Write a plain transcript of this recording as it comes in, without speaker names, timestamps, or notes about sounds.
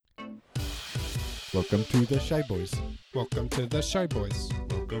Welcome to the Shy Boys. Welcome to the Shy Boys.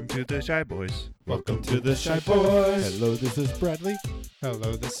 Welcome to the Shy Boys. Welcome to the Shy Boys. Hello, this is Bradley.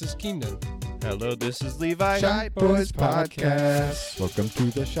 Hello, this is Keenan. Hello, this is Levi. Shy Boys Podcast. Welcome to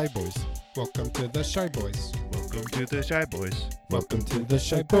the Shy Boys. Welcome to the Shy Boys. Welcome to the Shy Boys. Welcome to the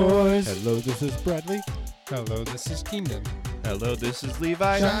Shy Boys. Hello, this is Bradley. Hello, this is Keenan. Hello, this is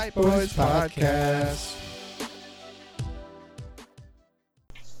Levi. Shy Boys Podcast.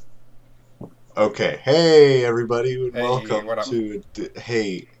 Okay, hey everybody, and Hey, welcome what up? to.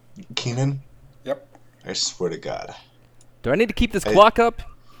 Hey, Keenan. Yep. I swear to God. Do I need to keep this clock up?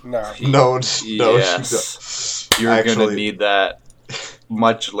 No. No, no, Yes. you You're Actually- gonna need that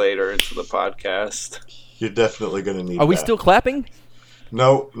much later into the podcast. You're definitely gonna need. Are we that. still clapping?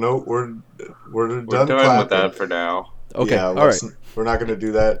 No, we're done. We're done clapping. with that for now. Okay, Yeah, all right. We're not gonna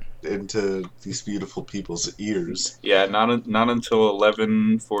do that into these beautiful people's ears. Yeah, not until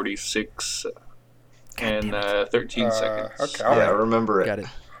 11:46 and 13 seconds. Okay, Yeah, alright. remember it. Got it.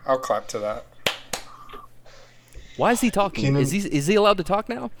 I'll clap to that. Why is he talking? Keenan- Is he allowed to talk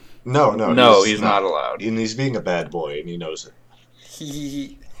now? No, No, he's not allowed. And he's being a bad boy, and he knows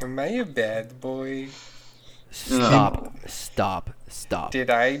it. Am I a bad boy? Stop. Did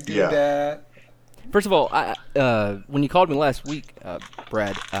I do Yeah. that? First of all, when you called me last week,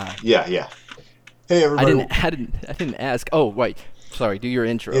 Brad, Yeah. Hey I everybody. didn't ask. Oh, wait. Sorry. Do your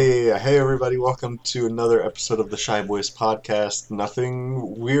intro. Yeah. Hey, everybody. Welcome to another episode of the Shy Boys Podcast.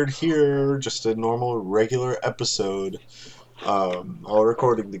 Nothing weird here, just a normal, regular episode. All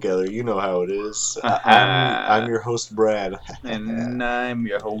recording together. You know how it is. I'm your host, Brad. And I'm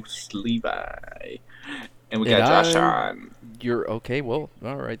your host, Levi. And we And got Josh I'm- on. You're okay. Well,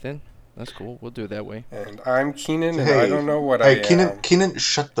 all right then. That's cool. We'll do it that way. And I'm Keenan, and Hey, I don't know what I Hey, am. Keenan,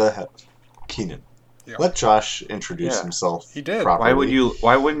 shut the hell. Keenan, Yeah. let Josh introduce Yeah. himself. He did. Properly.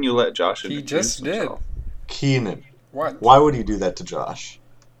 Why wouldn't you let Josh He introduce just did. himself? Keenan, What? why would he do that to Josh?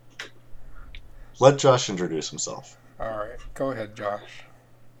 Let Josh introduce himself. Alright, go ahead, Josh.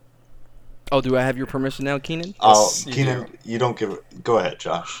 Oh, do I have your permission now, Keenan? Yes, you Keenan, do. you don't give it. Go ahead,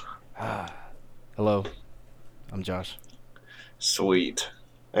 Josh. Hello. I'm Josh. Sweet.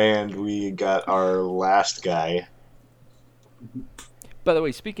 And we got our last guy. By the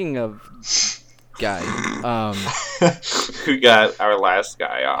way, speaking of guy, We got our last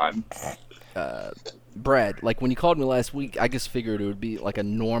guy on. Brad, like when you called me last week, I just figured it would be like a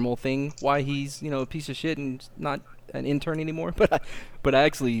normal thing why he's, a piece of shit and not an intern anymore. But I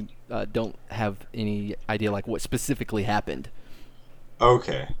actually don't have any idea like what specifically happened.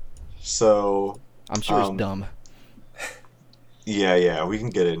 Okay. So, I'm sure it's dumb. yeah, we can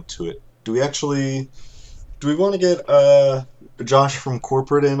get into it. Do we want to get Josh from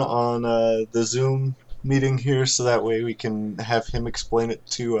corporate in on the Zoom meeting here so that way we can have him explain it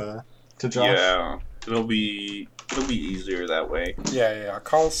to Josh? Yeah, it'll be easier that way. Yeah.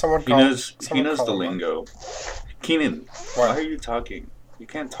 Someone He call knows someone the call him up. lingo. Keenan, why What? are you talking? You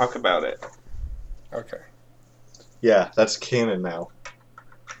can't talk about it. Okay. Yeah, that's canon now.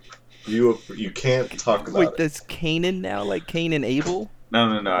 You can't talk about Wait, it. that's Canaan now? Like Cain and Abel?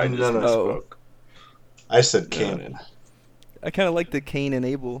 No, I just No. misspoke. I said canon. I kind of like the Cain and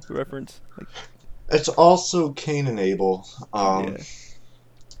Abel reference. Like, It's also Cain and Abel.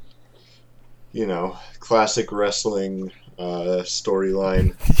 yeah. Classic wrestling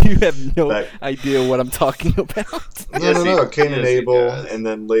storyline. You have no That- idea what I'm talking about. Yes, No. he- Cain and yes, he Abel, does. and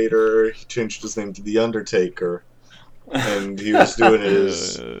then later he changed his name to The Undertaker, and he was doing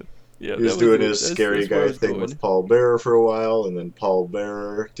his Yeah, he was that doing it. his That's scary where I guy was thing going. with Paul Bearer for a while, and then Paul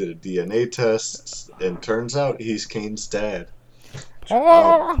Bearer did a DNA test, and turns out he's Kane's dad.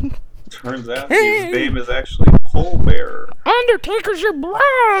 Oh, Turns out Hey! his name is actually Pole Bearer. Undertaker's your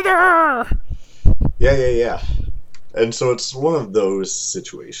brother. Yeah. And so it's one of those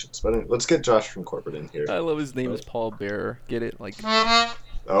situations. But let's get Josh from corporate in here. I love his name is Paul Bearer. Get it? Like,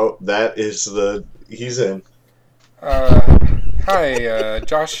 Oh, that is he's in. Hi,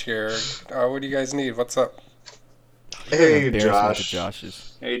 Josh here. What do you guys need? What's up? Hey, an embarrassment to Josh.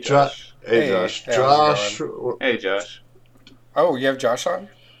 Josh's. Hey, Jo- Josh. Hey, Hey, Josh. hey, how's it Josh. Hey, Josh. Oh, you have Josh on?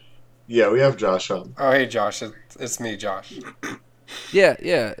 Yeah, we have Josh on. Oh, hey, Josh. It's me, Josh. Yeah,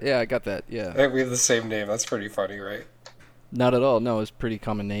 I got that. Yeah, Hey, we have the same name. That's pretty funny, right? not at all. No, it's a pretty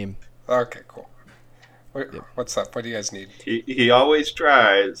common name. Okay, cool. Yep. What's up? What do you guys need? He always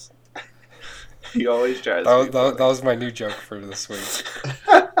tries. He always tries. That was my new joke for this week.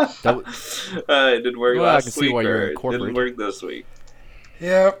 That w- It didn't work Well, I last can see week. why you're or in it corporate. didn't work this week.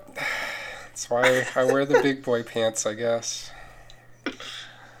 Yep. That's why I wear the big boy pants, I guess.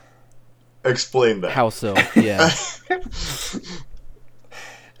 Explain that. How so? Yeah.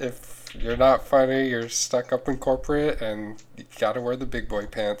 If you're not funny, you're stuck up in corporate, and you gotta wear the big boy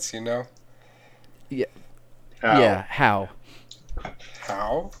pants, you know? How? Yeah, how?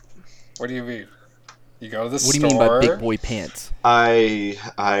 How? What do you mean? You go to the What store. do you mean by big boy pants? I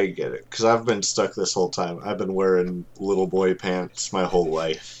get it, because I've been stuck this whole time. I've been wearing little boy pants my whole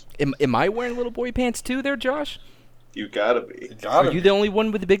life. Am I wearing little boy pants too there, Josh? You gotta be. You gotta Are you be. the only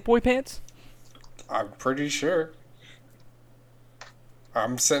one with the big boy pants? I'm pretty sure.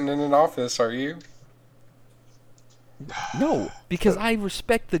 I'm sitting in an office, are you? No, because I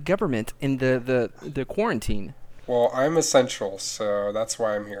respect the government and the quarantine. Well, I'm essential, so that's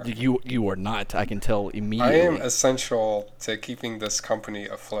why I'm here. You are not. I can tell I immediately. am essential to keeping this company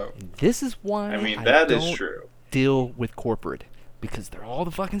afloat. This is why I mean, that is don't true. deal with corporate, because they're all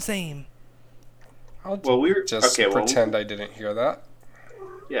the fucking same. I'll Well, we were just okay. Well, pretend I didn't hear that.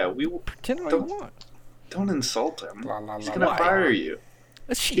 yeah, we Pretend all you Don't- want. don't insult him. La, la, He's la, gonna la. fire you.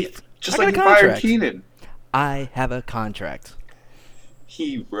 Shit. Just I like he got a fired contract. Keenan. I have a contract.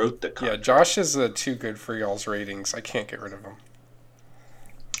 He wrote the Yeah, contract. Josh is too good for y'all's ratings. I can't get rid of him.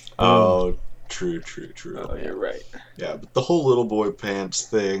 Oh, true. Oh, you're right. Yeah, but the whole little boy pants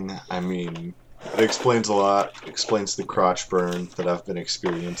thing, I mean, it explains a lot. It explains the crotch burn that I've been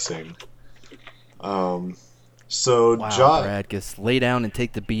experiencing. So Wow, Josh, Brad, just lay down and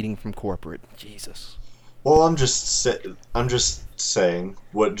take the beating from corporate. Jesus. well, I'm just saying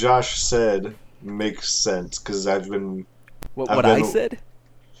what Josh said makes sense because I've been What I've I been- said?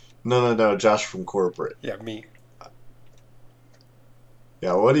 no, Josh from corporate. Yeah, me.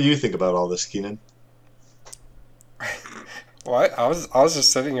 Yeah, what do you think about all this, Keenan? What? I was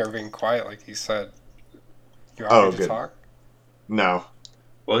just sitting here being quiet, like you said. You want Oh, me to good. talk? No.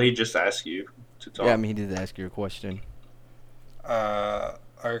 Well, he just asked you to talk. Yeah, I mean, he did ask you a question.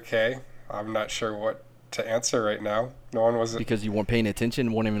 Okay. I'm not sure what to answer right now. No one was. Because you weren't paying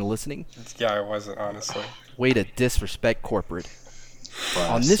attention, weren't even listening. Yeah, I wasn't, honestly. Way to disrespect corporate.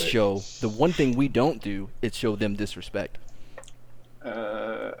 On this Classic. show, the one thing we don't do is show them disrespect.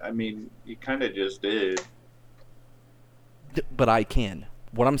 I mean, you kind of just did. But I can.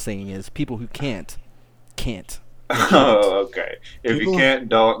 What I'm saying is, people who can't. Oh, okay. If People- you can't,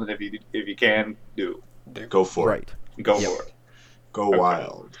 don't. And if you can, do. Go for it. Right. Go Yep. for it. Go Okay.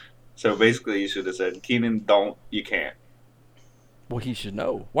 wild. So basically, you should have said, "Keenan, don't. You can't." Well, he should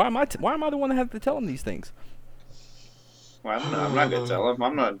know. Why am I the one that has to tell him these things? Well, I'm not gonna tell him.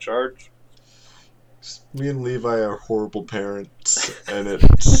 I'm not in charge. Me and Levi are horrible parents, and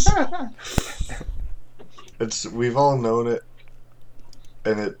it's we've all known it,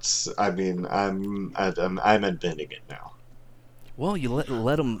 and it's. I mean, I'm admitting it now. Well, you let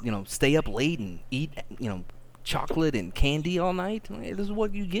them, stay up late and eat, chocolate and candy all night. This is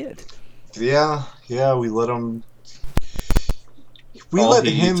what you get. Yeah, we let him. We All let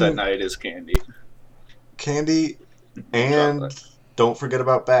he him eats at night is candy. candy, and Chocolate. don't forget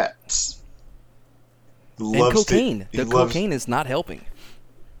about bats. He And loves to- cocaine. he The loves- cocaine is not helping.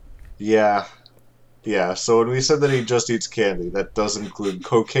 Yeah. So when we said that he just eats candy, that does include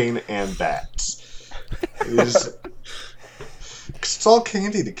cocaine and bats. It's all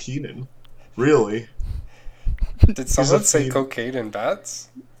candy to Keenan, really. Did someone say feed- cocaine and bats?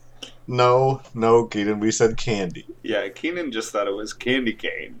 No, Keenan. We said candy. Yeah, Keenan just thought it was candy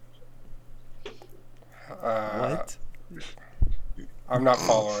cane. What? I'm not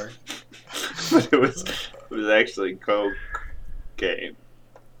following. But it was actually cocaine.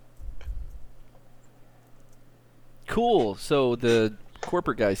 Cool. So the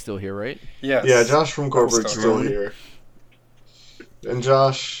corporate guy's still here, right? Yes. Yeah, Josh from corporate's still still here. here. And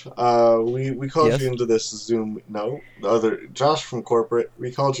Josh, we called Yes? you into this Zoom. No, the other Josh from corporate.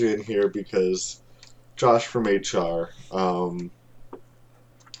 We called you in here because Josh from HR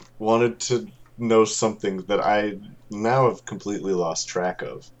wanted to know something that I now have completely lost track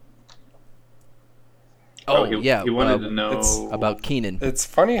of. Oh, he yeah. wanted to know it's about Keenan. It's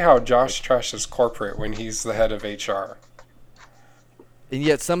funny how Josh trashes corporate when he's the head of HR. And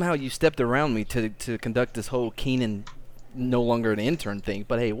yet somehow you stepped around me to conduct this whole Keenan no longer an intern thing.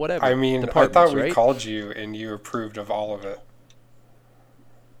 But hey, whatever. I mean, I Departments, thought we right? called you and you approved of all of it.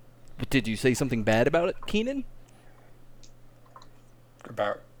 But did you say something bad about it, Keenan?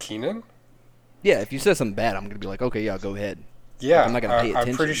 About Keenan? Yeah, if you said something bad, I'm gonna be like, okay, yeah, go ahead. Yeah, I'm not gonna pay I'm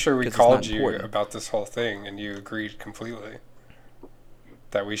pretty attention sure we 'cause it's called not you important. about this whole thing and you agreed completely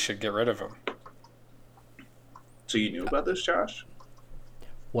that we should get rid of him. So you knew about this, Josh?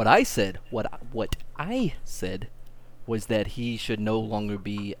 What I said was that he should no longer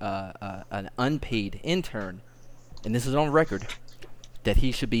be an unpaid intern, and this is on record. That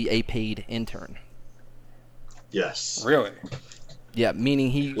he should be a paid intern. Yes. Really? Yeah,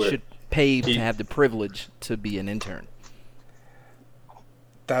 meaning he Where- should pay to have the privilege to be an intern.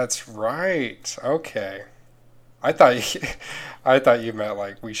 That's right. Okay. I thought you meant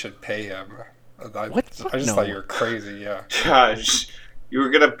like we should pay him. What? I just No. thought you were crazy. Yeah. Josh, you were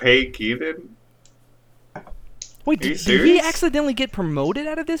gonna pay Keenan? Wait, Are you did he serious? accidentally get promoted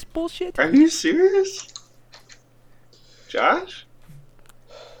out of this bullshit? Are you serious? Josh?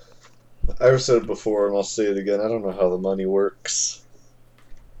 I've said it before and I'll say it again. I don't know how the money works.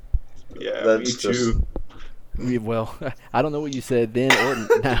 Yeah, That's me too. just- Well, I don't know what you said then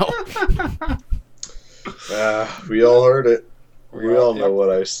or now. We all heard it. We We all- all know yep. what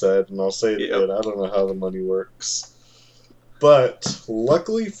I said, and I'll say it Yep. again. I don't know how the money works. But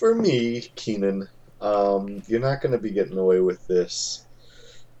luckily for me, Keenan, you're not going to be getting away with this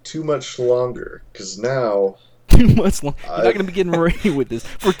too much longer. Because now, Too much longer. You're not going to be getting away with this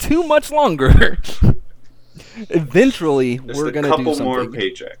for too much longer. Eventually, Just we're a going to do couple more something.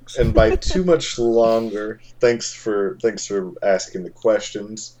 paychecks. and by too much longer, thanks for asking the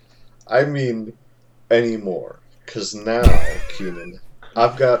questions. I mean anymore. Because now, Keenan,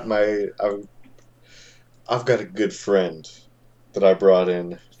 I've got a good friend that I brought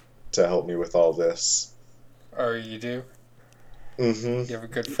in to help me with all this. Oh, you do? Mm-hmm. You have a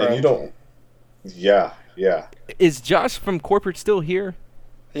good friend. And you don't. Yeah. Is Josh from corporate still here?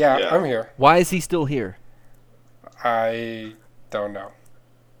 Yeah, Yeah. I'm here. Why is he still here? I don't know.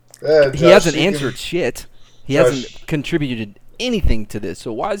 Josh, He hasn't you can- answered shit. He Josh- hasn't contributed anything to this.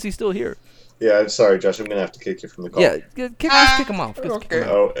 So why is he still here? Yeah, I'm sorry, Josh. I'm gonna have to kick you from the call. Yeah, just kick him off. Just kick him Okay.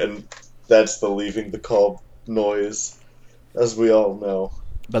 out. Oh, and that's the leaving the call noise, as we all know.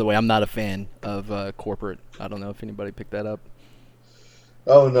 By the way, I'm not a fan of corporate. I don't know if anybody picked that up.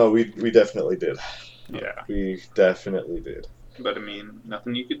 Oh no, we definitely did. Yeah, We definitely did. but I mean,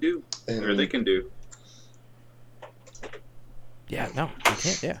 nothing you could do, And or they can do. Yeah, no, you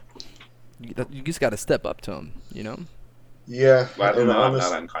can't. Yeah, you just got to step up to him. You know, yeah, Well, I don't and know. I'm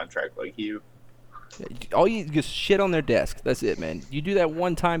honest- not on contract like you. all you just shit on their desk. That's it, man. You do that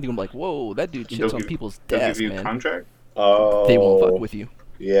one time, you're like, whoa, that dude shits on people's They'll desk, give you a man. contract. Oh, They won't fuck with you.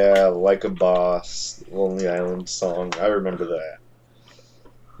 Yeah, like a boss, Lonely Island song. I remember that.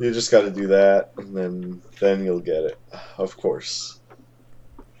 You just got to do that, and then you'll get it, of course.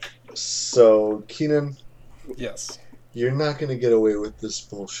 So, Keenan, Yes. you're not going to get away with this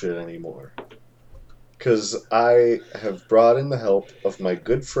bullshit anymore. Because I have brought in the help of my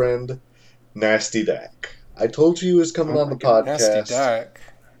good friend, Nasty Dak. I told you he was coming Oh on the my God, podcast. Nasty Dak.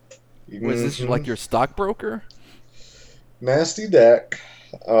 Was this Mhm. like your stockbroker? Nasty Dak?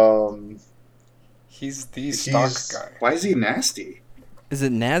 He's the stock He's- guy. Why is he nasty? Is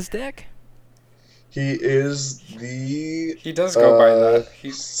it Nasdaq? He is the He does go by that.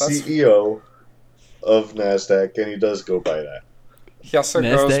 That's, CEO of NASDAQ, and he does go by that. he also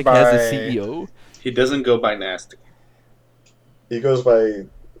goes Nasdaq by. has a CEO. He doesn't go by nasty. He goes by,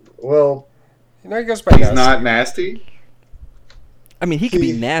 well, You know, he goes by. He's Nasty. not nasty. I mean, he could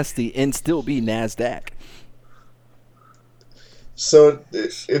be He- nasty and still be Nasdaq. so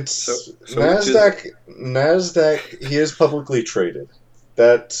it's So NASDAQ, he is publicly traded.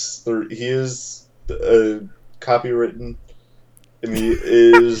 He is copywritten, and he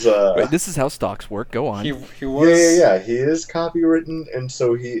is, Right, this is how stocks work. Go on. He was. yeah, he is copywritten, and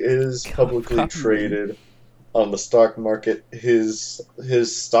so he is publicly Copywritten. traded on the stock market. His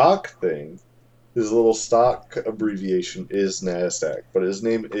stock thing, his little stock abbreviation is NASDAQ, but his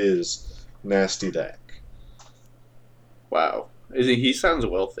name is Nasty Dak. Wow. He sounds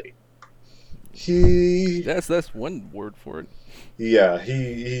wealthy. He, That's one word for it. yeah,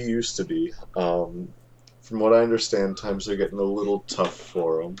 he used to be. From what I understand, times are getting a little tough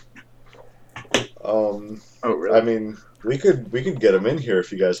for him. Oh, really? I mean, we could get him in here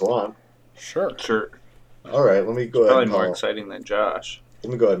if you guys want. Sure. Sure. All right, let me go ahead Probably and more call. exciting than Josh.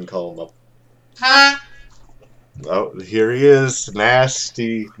 Let me go ahead and call him up. Oh, here he is,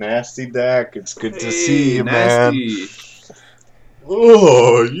 nasty Dak. It's good to see you, man. nasty.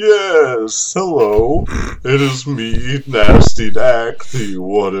 Oh yes, hello. It is me, Nasty Dak, the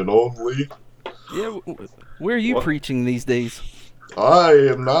one and only. Yeah, where are you What? preaching these days? I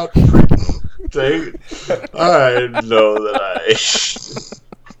am not. I know that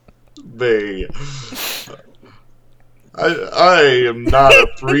I am not a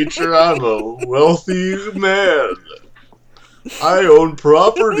preacher. I'm a wealthy man. I own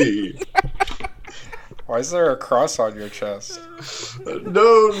property. Why is there a cross on your chest?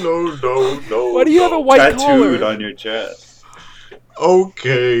 No. Why do you have a white Tattooed collar? on your chest.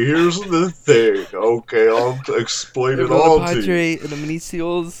 Okay, here's the thing. Okay, I'll explain it The all to you. Padre and the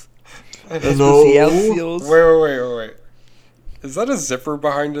Minicios. No. Especialcios. Wait. Is that a zipper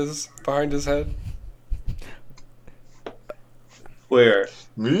behind his head? Where?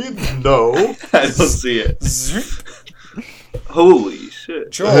 Me? No. I don't see it. Zoop. Holy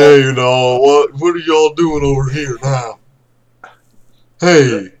shit. Joel. Hey, no, what are y'all doing over here now?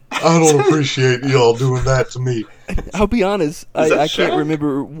 Hey, I don't appreciate y'all doing that to me. I'll be honest. that I can't Shaq?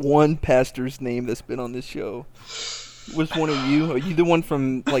 remember one pastor's name that's been on this show. Was one of you? Are you the one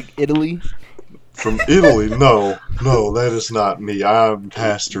from like Italy? From Italy? No, that is not me. I'm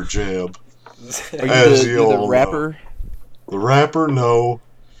Pastor Jeb. Are you As the, you you're the all rapper? The rapper? No,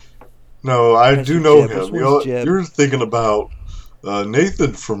 I Pastor do know Jeb. Which him. one's Jeb? You're thinking about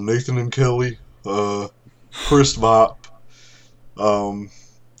Nathan from Nathan and Kelly, Chris Mop.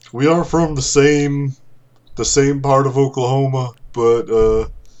 We are from the same part of Oklahoma, but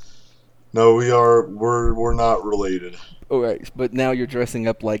no, we're not related. All right, but now you're dressing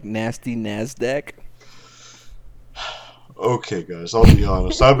up like Nasty Nasdaq. Okay, guys, I'll be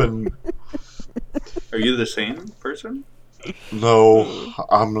honest. Are you the same person? No,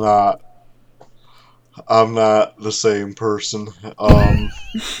 I'm not. I'm not the same person.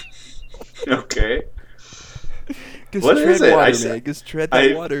 Okay. Just What tread is it? water, man. Just tread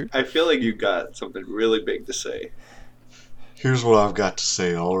that water. I feel like you got something really big to say. Here's what I've got to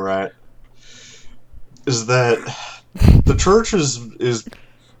say, alright? Is that the church is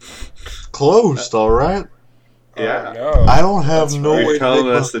closed, alright? Yeah. Oh, no. I don't have That's no right. way You're to telling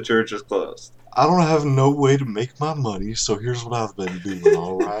make us the church is closed. I don't have no way to make my money, so here's what I've been doing,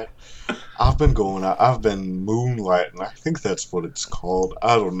 alright? I've been going out, I've been moonlighting, I think that's what it's called.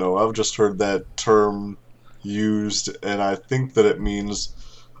 I don't know, I've just heard that term used, and I think that it means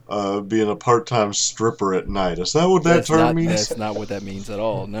being a part-time stripper at night. Is that what that term means? That's not what that means at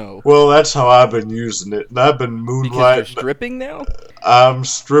all. No. Well, that's how I've been using it, and I've been Because you're moonlighting. stripping now. I'm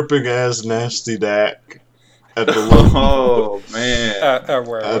stripping as Nasty Dak at the Oh man. At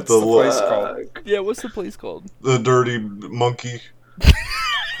where? At What's the the place called? Yeah. What's the place called? the Dirty Monkey.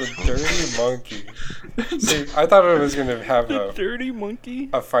 The Dirty Monkey. See, I thought it was going to have The Dirty Monkey.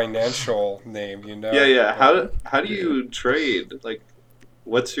 a financial name, you know? Yeah. How do you trade? Like,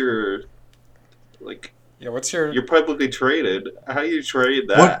 what's your Yeah, what's your You're publicly traded. How do you trade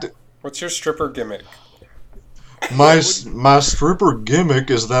that? what's your stripper gimmick? My stripper gimmick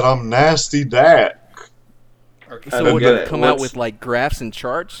is that I'm Nasty Dak. Okay. I So don't would get you it. come out What's- with like graphs and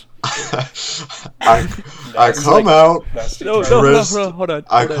charts? I That's come out. Nasty No, Charlie. Dressed- hold on.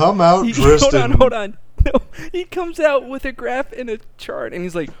 I come out dressed in. Hold on. No, he comes out with a graph and a chart, and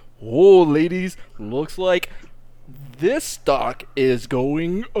he's like, "Oh, ladies, looks like this stock is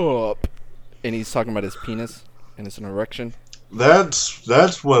going up." And he's talking about his penis, and it's an erection.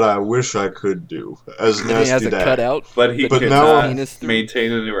 That's what I wish I could do as And he has Nasty a Dak. cutout. But he But cannot now I'm- Penis through.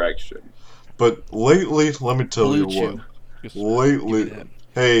 maintain an erection. But lately, let me tell Blue you Chew. what. Just Lately, give me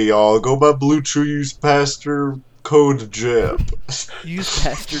hey y'all, go by Blue Chew. Use Pastor code Jeb. that. Use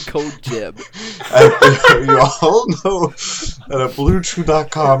Pastor Code Jeb. Y'all know that at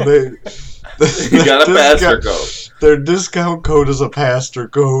BlueChew.com You got a pastor code. Their discount code is a pastor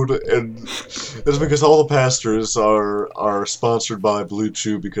code, and it's because all the pastors are sponsored by Blue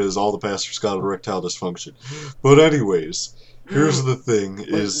Chew because all the pastors got erectile dysfunction. But anyways, here's the thing: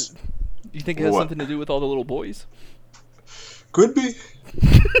 is You think it has What? something to do with all the little boys? could be,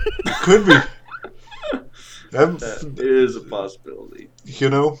 could be. That is a possibility. You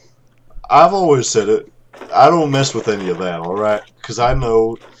know, I've always said it. I don't mess with any of that, alright? Because I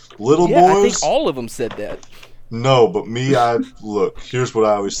know little Yeah, I boys. think all of them said that. No, but me, look, here's what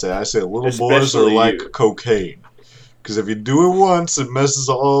I always say. I say little boys are Especially like you. cocaine. Because if you do it once, it messes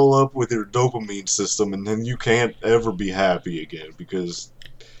all up with your dopamine system, and then you can't ever be happy again. Because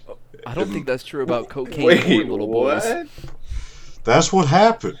I don't think that's true about cocaine Wait, or little boys. what? that's what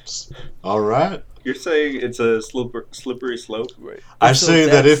happens. Alright? You're saying it's a slippery slope? I So say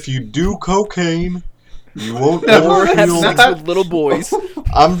that that's- if you do cocaine, you won't Or ever have feel. sex with little boys.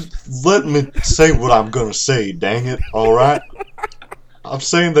 Let me say what I'm gonna say, dang it, alright? I'm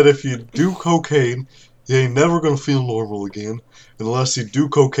saying that if you do cocaine, you ain't never gonna feel normal again unless you do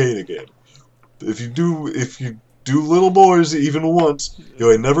cocaine again. If you do little boys even once,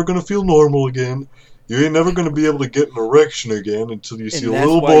 you ain't never gonna feel normal again. You ain't never gonna be able to get an erection again until you see a that's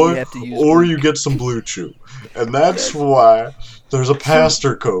little why you boy have to use or Blue you get some Blue Chew. And that's why there's a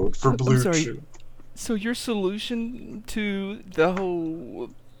pastor code for Blue sorry. Chew. So your solution to the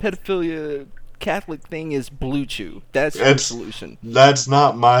whole pedophilia Catholic thing is Blue Chew. That's your It's- solution. That's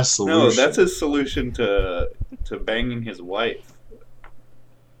not my solution. No, that's his solution to banging his wife.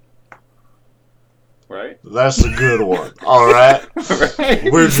 right? That's a good one. All right.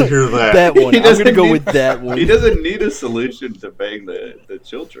 Right? Where'd you hear that? That one. He I'm gonna doesn't go need- with that one. He doesn't need a solution to bang the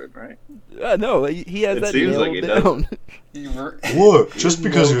children, right? No, he has It that seems nailed like he down. Look, just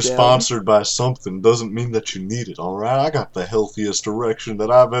because No you're doubt. sponsored by something doesn't mean that you need it, alright? I got the healthiest erection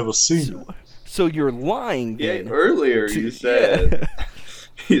that I've ever seen. So you're lying Yeah, then. earlier To- you said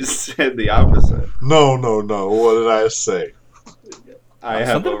you said the opposite. No. What did I say? I have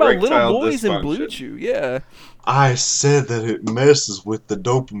Something about little erectile boys and Blue dysfunction. Chew. Yeah. I said that it messes with the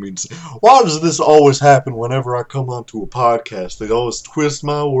dopamine. Why does this always happen whenever I come onto a podcast? They always twist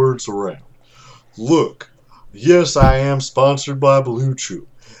my words around. Look, yes, I am sponsored by Blue Chew.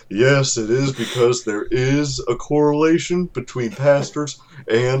 Yes, it is because there is a correlation between pastors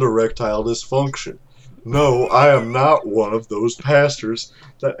and erectile dysfunction. No, I am not one of those pastors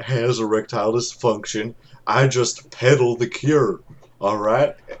that has erectile dysfunction. I just peddle the cure.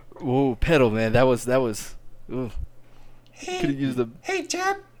 Alright? Ooh, pedal, man. That was. Ooh. Could have used the. Hey,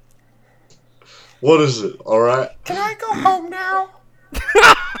 Jeb, What is it? Alright? can I go home now?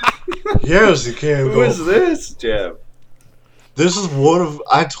 Yes, you can Who go. is this, Jeff? This is one of.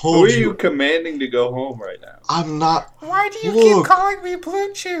 I Who told are you. you commanding to go home right now? I'm not. Why do you Look. keep calling me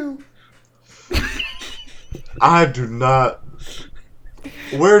Blue Chew? I do not.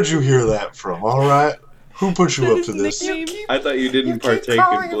 Where'd you hear that from? Alright? Who put you up to this? You keep, I thought you you didn't keep partake in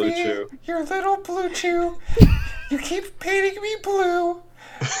calling Blue me Chew. your little Blue Chew. You keep painting me blue.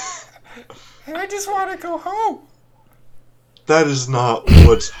 And I just want to go home. That is not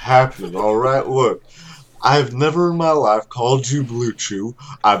what's happening, alright? Look, I've never in my life called you Blue Chew.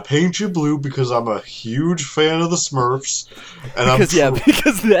 I paint you blue because I'm a huge fan of the Smurfs. And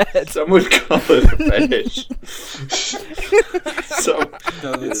Because that. Some would call it a fetish. Some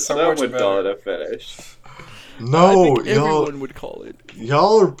No, that's so some much would call it better. a fetish. I No, think everyone would call it.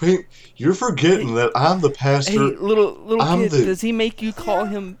 y'all are paint. You're forgetting that I'm the Hey, pastor. little I'm kid, the- does he make you call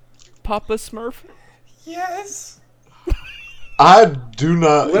him Papa Smurf? Yes. I do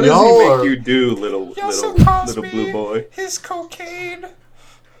not. What does y'all he make are. you do, little He also little calls little me blue boy? his cocaine.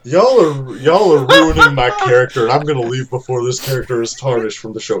 Y'all are ruining my character, and I'm gonna leave before this character is tarnished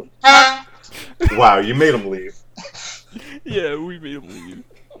from the show. Wow, you made him leave. Yeah, we made him leave.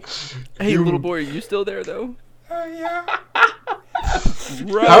 Hey, You- little boy, are you still there though? Yeah.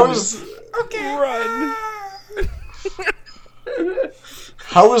 Run! How is Okay. Run!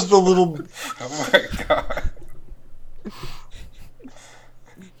 how is the little? Oh my god.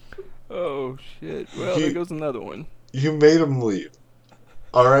 Oh shit! Well, He- there goes another one. You made him leave.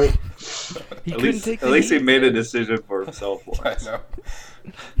 All right. He At couldn't least, take the at least he heat. made a decision for himself I once. know.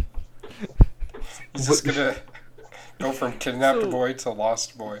 He's just gonna go from kidnapped So- boy to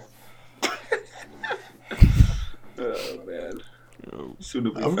lost boy. Oh man. Soon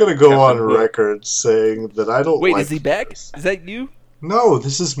to be I'm gonna go on Captain Hook. record saying that I don't. Wait, like is he back? this. Is that you? No,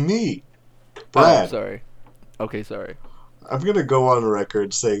 this is me, Oh, Brad. sorry. Okay, sorry. I'm gonna go on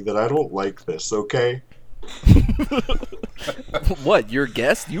record saying that I don't like this. Okay. What? Your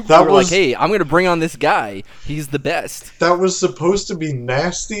guest? You That were was- like, hey, I'm gonna bring on this guy. He's the best. That was supposed to be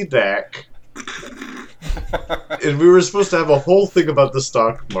Nasty Dak, and we were supposed to have a whole thing about the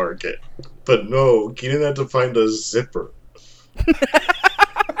stock market. But no, Keenan had to find a zipper.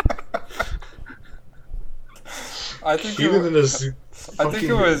 I think it Keenan and was, his I think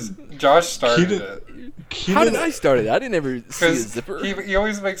it was Josh started Keenan- it. How did Keenan, I start it? I didn't ever see a Because zipper. he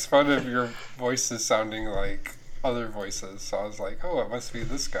always makes fun of your voices sounding like other voices. So I was like, oh, it must be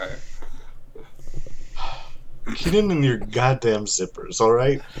this guy. Keenan and your goddamn zippers,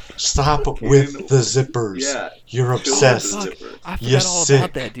 alright? Stop with the zippers. Yeah. You're Chill obsessed. with the Fuck, zipper. I forgot You're all sick.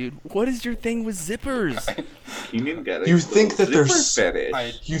 about that, dude. What is your thing with zippers? Keenan got a You think little that they're zipper s-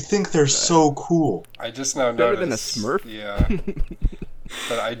 fetish. You think they're so cool. I just now Better noticed. than a Smurf? Yeah.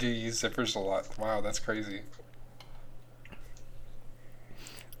 But I do use zippers a lot. Wow, that's crazy.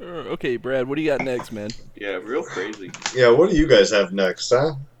 Okay, Brad, what do you got next, man? Yeah, real crazy. Yeah, what do you guys have next,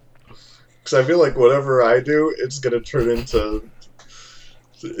 huh? Because I feel like whatever I do, it's gonna turn into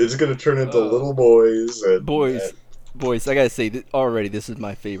little boys and Boys, I gotta say, already this is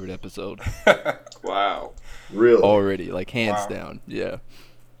my favorite episode. Wow. really. Already, like hands Wow. down. Yeah.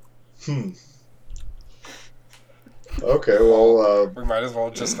 Okay, well, We might as well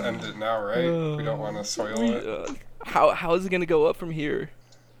just end it now, right? We don't want to soil it. How is it gonna go up from here?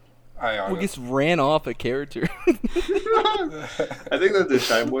 I We honestly. just ran off a character. I think that's the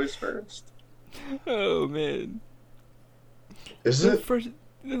Shy Boys first. Oh man. is The it? the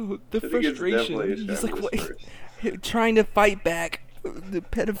I think it's frustration. definitely a He's Shy like, Boys what? first. Trying to fight back. The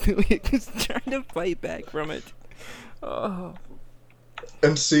pedophilia. Just trying to fight back from it. Oh.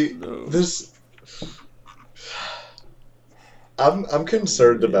 And see, No. this I'm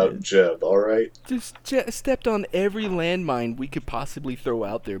concerned about Jeb, alright? Just stepped on every landmine we could possibly throw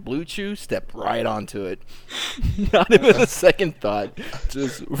out there. Blue Chew stepped right onto it. Not even a second thought.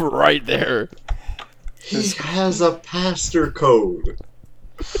 Just right there. He has a pastor code.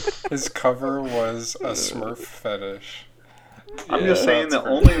 His cover was a Smurf fetish. I'm just saying that's the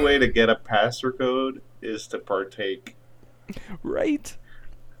pretty only way to get a pastor code is to partake. Right?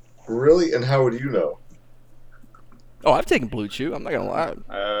 Really? And how would you know? Oh, I've taken Blue Chew. I'm not gonna lie.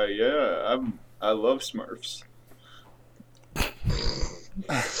 I love Smurfs.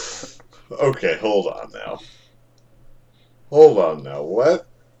 Okay, hold on now. Hold on now. What?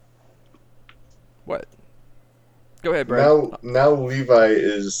 What? Go ahead, Brad. Now Levi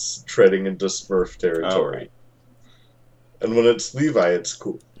is treading into Smurf territory. Alright. And when it's Levi, it's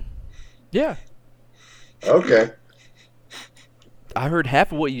cool. Yeah, Okay. I heard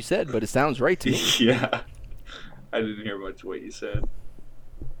half of what you said, but it sounds right to me. Yeah. I didn't hear much of what you said.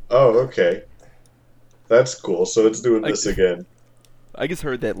 Oh, okay. That's cool. So it's doing this again. I just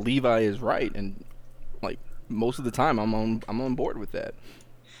heard that Levi is right, and like most of the time, I'm on board with that.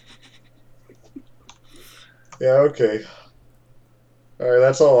 Yeah, okay. Alright,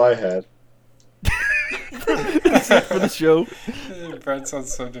 that's all I had. That's it for the show. Brad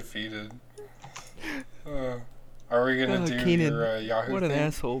sounds so defeated. Are we gonna do Keenan, your Yahoo what an thing?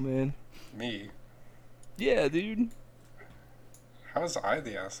 asshole, man. Me? Yeah, dude. How's I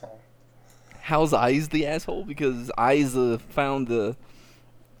the asshole? How's Eyes the asshole? Because Eyes found the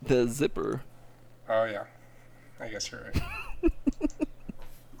zipper. Oh yeah, I guess you're right.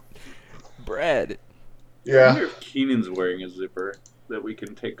 Brad. I Yeah. wonder if Keenan's wearing a zipper that we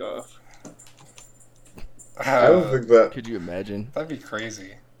can take off. I don't think that... Could you imagine? That'd be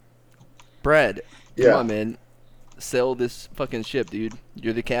crazy. Brad, Yeah. come on, man. Sail this fucking ship, dude.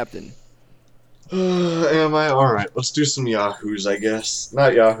 You're the captain. Am I? Alright, let's do some Yahoos, I guess.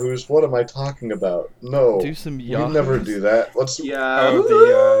 Not Yahoos, what am I talking about? No. Do some We Yahoos. never do that. Let's... Yeah. Oh,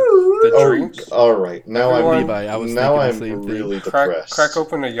 the Oh, drink. alright. Now Everyone- I'm... Levi, I was now thinking I'm the same thing. really Crack depressed.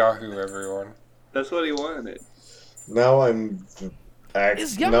 open a Yahoo, everyone. That's what he wanted. Now I'm...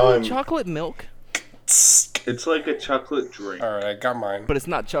 Is now Yahoo I'm... chocolate milk? It's like a chocolate drink. All right, I got mine. But it's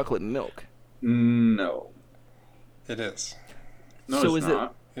not chocolate milk. No. It is. No, So it's is it-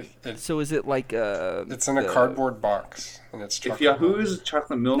 not. So is it like It's in a cardboard box, and it's chocolate. If Yahoo's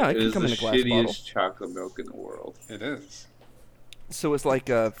chocolate milk No, it can is come the in a glass shittiest bottle. chocolate milk in the world. It is. So it's like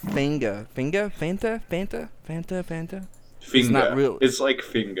a Fanta. Finga. not real- It's like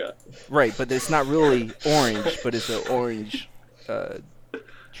Finga. Right, but it's not really orange, but it's an orange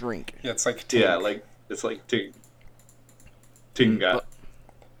drink. Yeah, it's like Yeah, Tink. like it's like Tinga.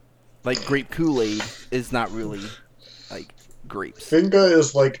 Like grape Kool-Aid is not really like grapes. Finga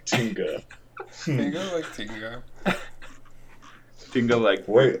is like Tinga. Tinga like Tinga. Tinga like.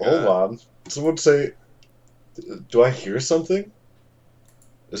 Wait, Finga. hold on. Someone say... Do I hear something?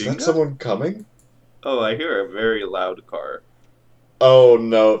 Is Tinga? that someone coming? Oh, I hear a very loud car. Oh,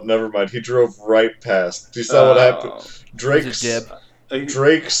 no, never mind. He drove right past. You saw what happened? Drake, Was it Jeb?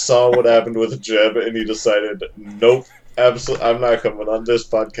 Drake saw what happened with Jeb, and he decided, nope, absolutely, I'm not coming on this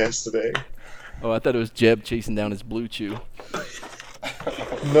podcast today. Oh, I thought it was Jeb chasing down his Blue Chew.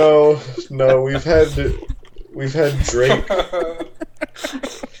 No, we've had Drake.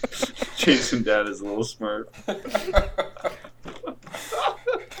 Chasing down his little Smurf.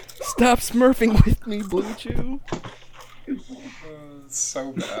 Stop smurfing with me, Blue Chew. It's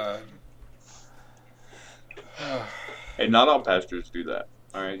so bad. Hey, not all pastors do that.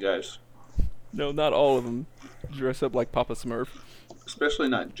 All right, guys. No, not all of them dress up like Papa Smurf. Especially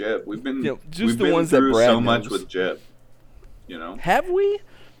not Jeb. We've been Yeah, just we've the been ones that through Brad so much knows. with Jeb. You know. Have we?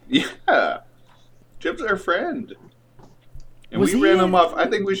 Yeah. Jeb's our friend. And Was we he ran him in- off. I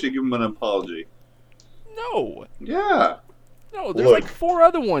think we should give him an apology. No. Yeah. No, there's Look. like 4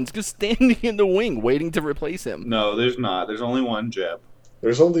 other ones just standing in the wing waiting to replace him. No, there's not. There's only one Jeb.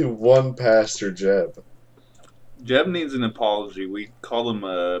 There's only one Pastor Jeb. Jeb needs an apology. We call him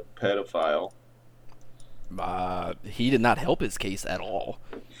a pedophile. He did not help his case at all.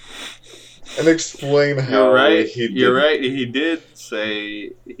 And explain how You're right. he did. You're right. He did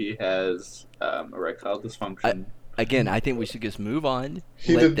say he has erectile dysfunction. Again, I think we should just move on.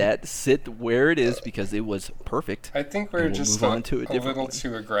 He Let did- that sit where it is because it was perfect. I think we're And we'll just move on to a a different little one.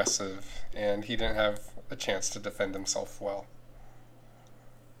 too aggressive, and he didn't have a chance to defend himself well.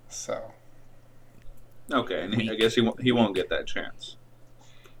 So, Okay, and I guess he won't get that chance.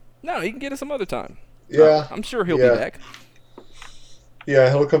 No, he can get it some other time. Yeah, I'm sure he'll Yeah. be back. yeah,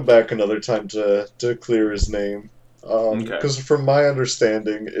 he'll come back another time to clear his name. Because from my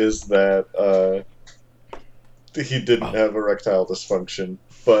understanding is that he didn't have erectile dysfunction.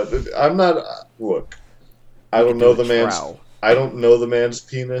 But I'm not. Look, I don't know the man's. I don't know the man's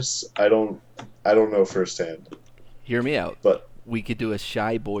penis. I don't know firsthand. Hear me out. But we could do a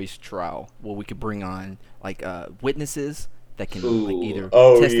Shy Boys trial where we could bring on like witnesses that can like, either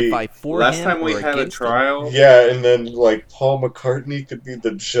testify for Last him time we or had a against him. trial. yeah, and then like Paul McCartney could be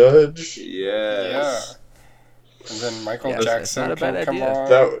the judge. Yes. And then Michael Yes, that's Jackson not a bad can come idea. on.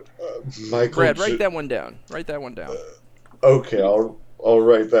 That Michael. Brad, write that one down. Write that one down. Okay, I'll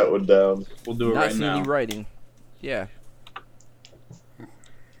write that one down. We'll do it Not right seeing now. you writing. Yeah.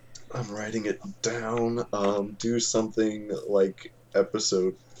 I'm writing it down. Do something like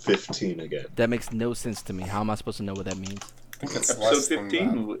episode 15 again. That makes no sense to me. How am I supposed to know what that means? I think it's Episode less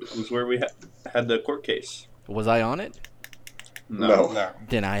 15 was where we had the court case. Was I on it? No. than that. No.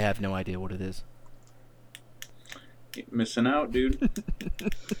 Then I have no idea what it is. You're missing out, dude.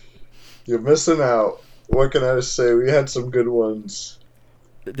 You're missing out. What can I say? We had some good ones.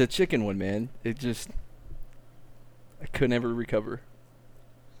 The chicken one, man. It just... I could never recover.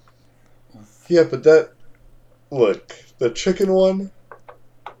 Yeah, but that... Look, the chicken one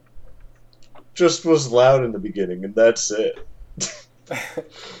just was loud in the beginning, and that's it.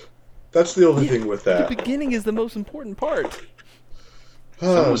 That's the only thing with The that. beginning is the most important part.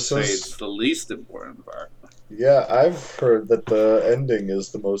 Some would So say it's the least important part. yeah, I've heard that the ending is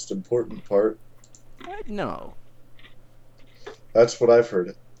the most important part. What? No. That's what I've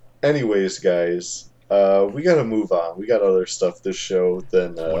heard. Anyways, guys, we gotta move on. We got other stuff this show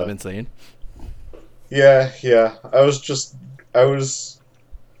than... What I've been saying. Yeah. I was...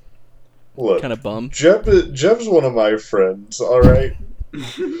 Look, Kind of bummed. Jeb's one of my friends, alright?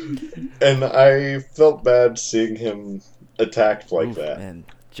 And I felt bad seeing him attacked like Oof, that. Man.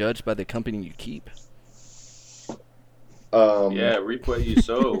 Judged by the company you keep. Yeah, reap what you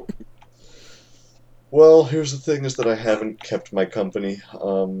sow. Well, here's the thing is that I haven't kept my company.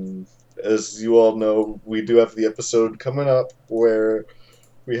 As you all know, we do have the episode coming up where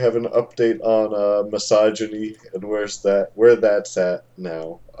we have an update on misogyny and where that's at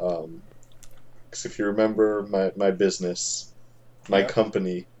now. 'Cause if you remember my business, my Yeah.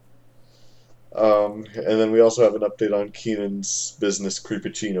 company. And then we also have an update on Keenan's business,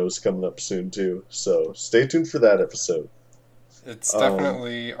 Creepuccinos, coming up soon too. So stay tuned for that episode. It's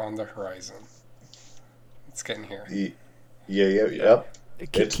definitely on the horizon. It's getting here. Yep.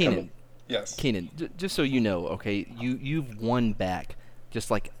 It's Keenan, coming. Yes. Keenan, just so you know, okay, you've won back just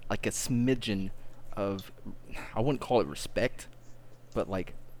like a smidgen of, I wouldn't call it respect, but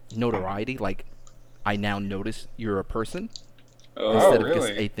like notoriety. Like I now notice you're a person Oh, instead of really?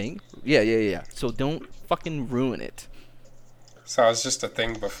 just a thing. Yeah. So don't fucking ruin it. So I was just a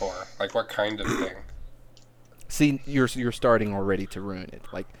thing before. Like, what kind of thing? See, you're starting already to ruin it.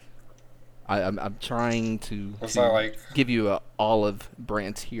 Like I'm trying to Was that like give you a olive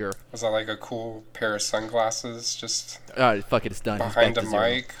branch here. was that like a cool pair of sunglasses just Fuck it, it's done. It's behind back a to zero.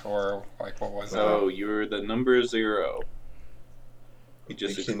 mic, or like what was Oh, it? you're the number 0. He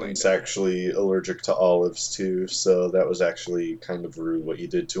just explained Keenan's it. actually allergic to olives too, so that was actually kind of rude what you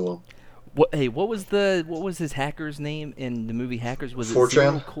did to him. What was his hacker's name in the movie Hackers? Was it 4chan?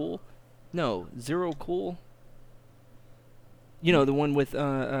 Zero Cool? No, Zero Cool. You know, the one with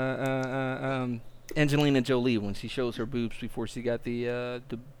Angelina Jolie when she shows her boobs before she got the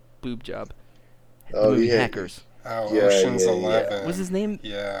boob job. The Oh, movie yeah. Hackers. Oh, Yeah, Ocean's yeah. 11. Was his name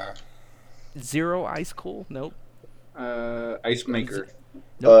Yeah. Zero Ice Cool? Nope. Ice Maker.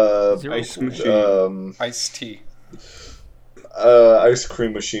 Zero Ice Cool. Machine. Ice-T. Ice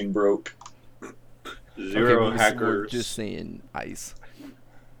cream machine broke. 0 we're hackers. just saying ice.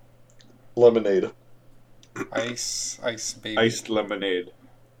 Lemonade. Ice baby. Iced lemonade.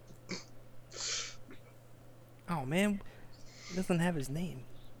 Oh man, it doesn't have his name.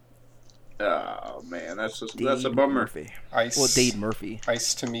 Oh man, that's a Dade bummer. Murphy. Ice. Well, Dade Murphy.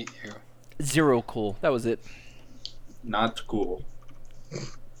 Ice to meet you. Zero Cool. That was it. Not cool.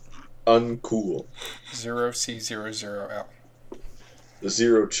 Uncool. 0C00L.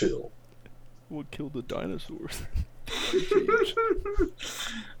 Zero chill. What killed the dinosaurs?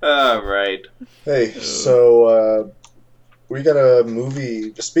 All right. Hey, so we got a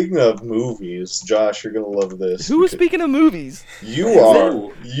movie. Speaking of movies, Josh, you're gonna love this. Who was speaking of movies? You Is are.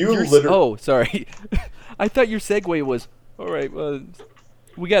 that- You Your- literally. Oh, sorry. I thought your segue was, all right,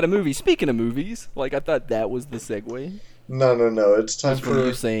 we got a movie. Speaking of movies, like I thought that was the segue. No. It's time Just from for.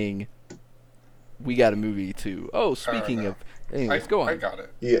 you saying, we got a movie too. Oh, speaking no. of, anyways, go I on. got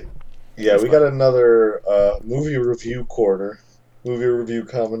it. Yeah, That's we fine. got another movie review corner, movie review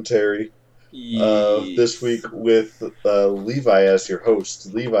commentary. this week with Levi as your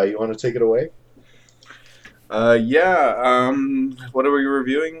host. Levi, you want to take it away? What are we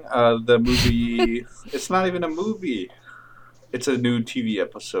reviewing? The movie. It's not even a movie. It's a new TV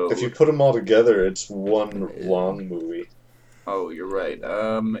episode. If you put them all together, it's one long movie. Oh, you're right.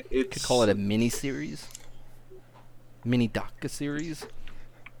 You could call it a mini-series. Mini docu-series.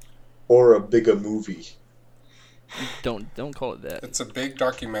 Or a bigger movie. Don't call it that. It's a big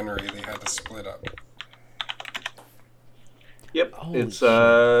documentary they had to split up. Yep, Holy it's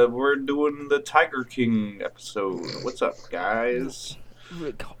shit. we're doing the Tiger King episode. What's up, guys?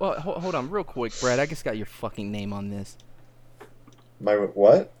 Hold on, real quick, Brad. I just got your fucking name on this. My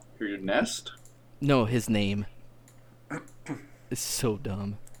what? Your nest? No, his name. It's so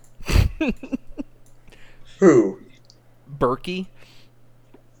dumb. Who? Berkey?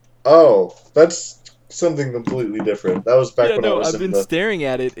 Oh, that's something completely different. That was back Yeah, when I no, was I've in been the... staring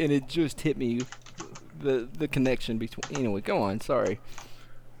at it, and it just hit me. The connection between... Anyway, go on, sorry.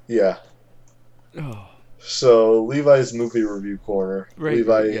 Yeah. Oh, So, Levi's movie review corner. Right,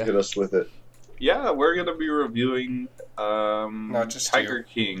 Levi, yeah. hit us with it. Yeah, we're gonna be reviewing just Tiger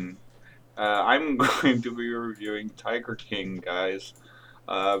King. I'm going to be reviewing Tiger King, guys.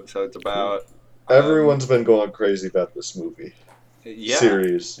 So it's about Everyone's been going crazy about this movie. yeah.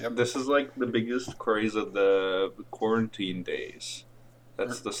 Series. Yep. This is like the biggest craze of the quarantine days.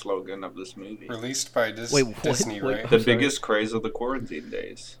 That's the slogan of this movie. Released by Wait, what? Disney, Wait, right? The I'm sorry. biggest craze of the quarantine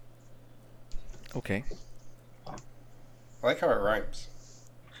days. okay. I like how it rhymes.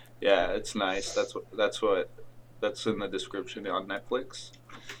 Yeah, it's nice. That's in the description on Netflix.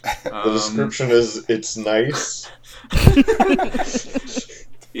 The description is, it's nice.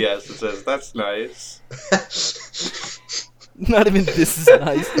 Yes, it says that's nice. Not even this is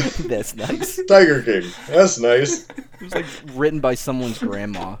nice. That's nice. Tiger King. That's nice. It was like written by someone's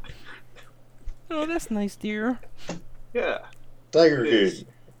grandma. Oh, that's nice, dear. Yeah. Tiger It is. King.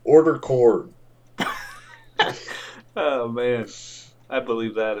 Order corn. Oh man, I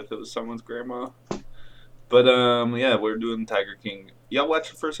believe that if it was someone's grandma. But yeah, we're doing Tiger King. Y'all watch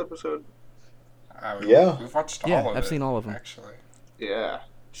the first episode? Yeah. We've watched Yeah, all of it. I've seen all of 'em. Actually. Yeah,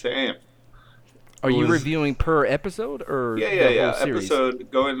 same. Are you Was- reviewing per episode or Yeah, the yeah, whole yeah. series?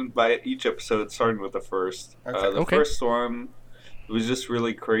 Episode going by each episode, starting with the first. Okay. The Okay. first one, it was just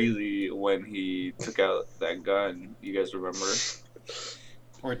really crazy when he took out that gun. You guys remember?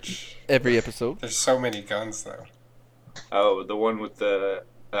 Which, Every episode. there's so many guns, though. Oh, the one with the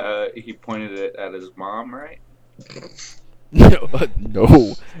he pointed it at his mom, right? No,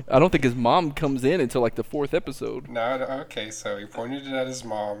 no. I don't think his mom comes in until like the 4th episode. No, okay, so he pointed it at his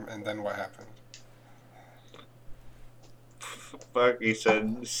mom, and then what happened? Fuck, he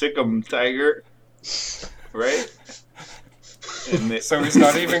said, "Sick 'em, tiger." Right? And it- So he's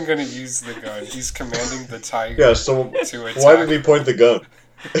not even going to use the gun. He's commanding the tiger Yeah, so to attack. why did he point the gun?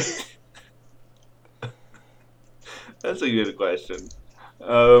 That's a good question.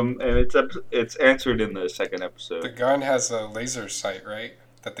 And it's answered in the second The episode. gun has a laser sight, right?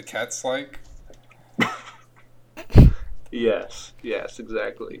 That the cats like? Yes,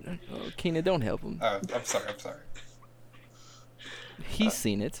 exactly. Oh, Keena, don't help him. I'm sorry. He's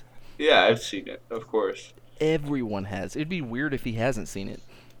seen it. Yeah, I've seen it, of course. Everyone has. It'd be weird if he hasn't seen it.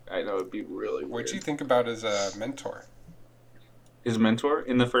 I know it'd be really weird. What'd you think about his mentor? His mentor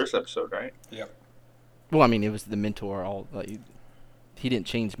in the first episode, right? Yep. Well, I mean, it was the mentor. He didn't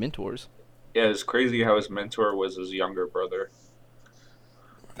change mentors. Yeah, it's crazy how his mentor was his younger brother.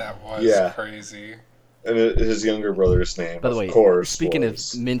 That was Yeah. crazy. And his younger brother's name, By the way, of course, speaking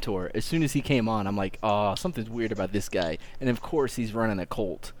was... of mentor, as soon as he came on, I'm like, oh, something's weird about this guy. And of course, he's running a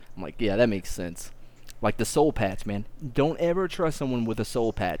cult. I'm like, yeah, that makes sense. Like the soul patch, man. Don't ever trust someone with a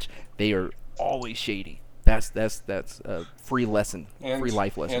soul patch. They are always shady. That's a free lesson, free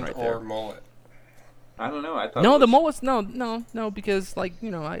life lesson right there. Or mullet. I don't know. I thought No, it the was- mullets, no, because I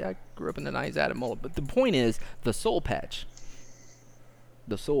grew up in the 90s, I had a mullet. But the point is, the soul patch.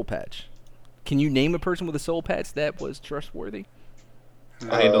 The soul patch. Can you name a person with a soul patch that was trustworthy?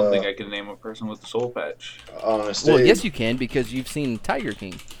 I don't think I can name a person with a soul patch. Honestly, Well, yes, you can because you've seen Tiger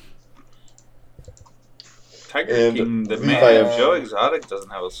King. Tiger And King, the Levi man, of- Joe Exotic doesn't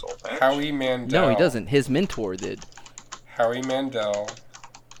have a soul patch. Howie Mandel. No, he doesn't. His mentor did. Howie Mandel.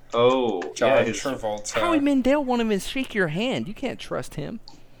 Oh, John yeah, his, Travolta. Howie Mandel won't even shake your hand. You can't trust him.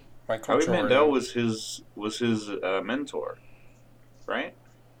 Michael Howie Jordan. Mandel was his mentor, right?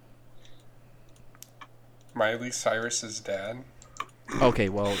 Miley Cyrus's dad. Okay,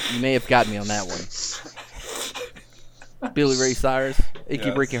 well, you may have got me on that one. Billy Ray Cyrus, Achy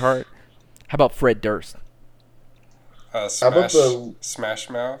Yes. Breaky Heart. How about Fred Durst? Smash, How about the- Smash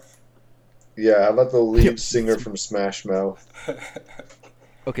Mouth. Yeah, how about the lead singer from Smash Mouth?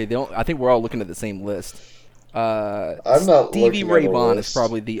 Okay, I think we're all looking at the same list. I'm not Stevie looking Ray at a Vaughan list. is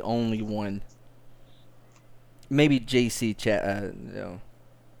probably the only one. Maybe JC Chaziz.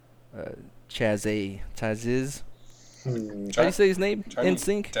 How do you say his name? Johnny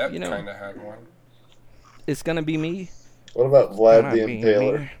NSYNC. Depp You know, kind of had one. it's gonna be me. What about Vlad Gonna the be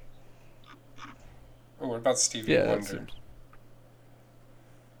Impaler? me. Oh, what about Stevie Yeah. Wonder?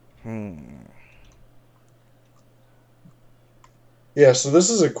 Yeah, so this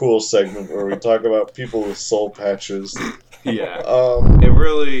is a cool segment where we talk about people with soul patches. Yeah.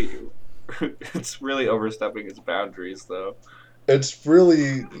 It's really overstepping its boundaries, though. It's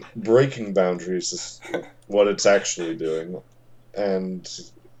really breaking boundaries is what it's actually doing, and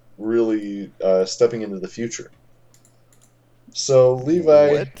really stepping into the future. So,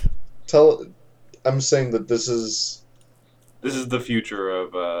 Levi, What? I'm saying that this is the future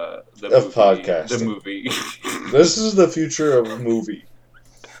of the Of movie, podcasting. The movie. the future of movie.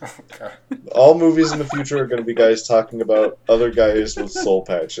 Okay. All movies in the future are going to be guys talking about other guys with soul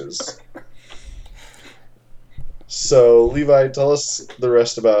patches. So, Levi, tell us the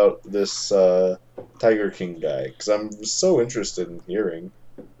rest about this Tiger King guy, because I'm so interested in hearing.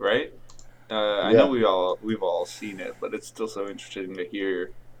 Right? I know we've all seen it, but it's still so interesting to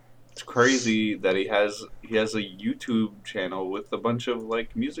hear. It's crazy that he has a YouTube channel with a bunch of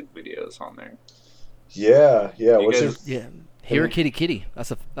like music videos on there. Yeah. You What's guys- Yeah. Here, Kitty Kitty.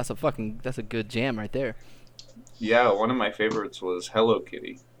 That's a good jam right there. Yeah, one of my favorites was Hello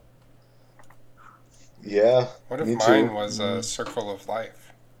Kitty. Yeah. What if me mine too. was a Circle of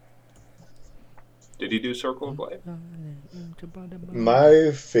Life? Did he do Circle of Life?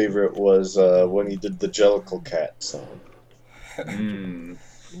 My favorite was when he did the Jellicle Cat song. Mm.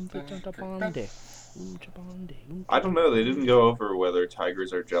 I don't know. They didn't go over whether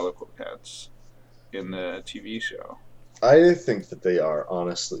tigers are Jellicle cats in the TV show. I think that they are,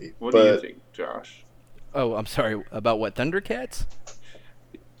 honestly. What but do you think, Josh? Oh, I'm sorry. About what? Thundercats?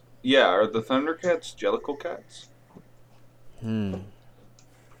 Yeah, are the Thundercats Jellicle cats?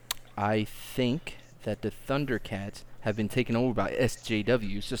 I think that the Thundercats have been taken over by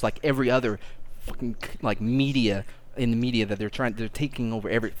SJWs, just like every other fucking like media in the media that they're taking over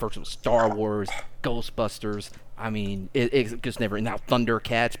every first was Star Wars, Ghostbusters. I mean, it just never. Now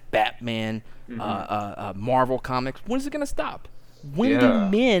Thundercats, Batman, Marvel Comics. When is it gonna stop? When do Yeah.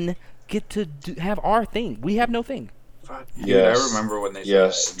 men get to have our thing? We have no thing. Fuck, dude, Yes. I remember when they said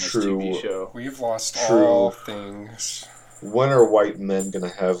Yes, that in this true. TV show. We've lost True. all things. when are white men going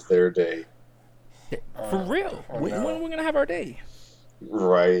to have their day? For real. oh When no. are we gonna have our day?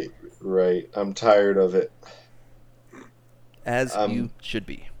 Right. I'm tired of it. As you should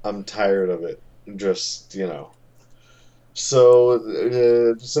be. I'm tired of it. Just, So,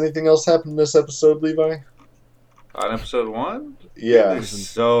 does anything else happen in this episode, Levi? On episode 1? Yeah. There's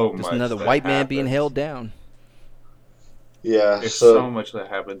so Just much. another that white man being happens. held down. Yeah. There's So, so much that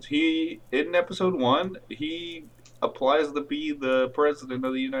happens. In episode 1, he applies to be the president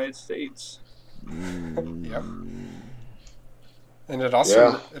of the United States. Yep. And it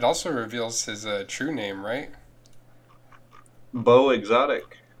also reveals his true name, right? Bo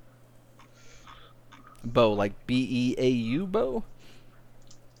Exotic. Bo, like Beau, Bo?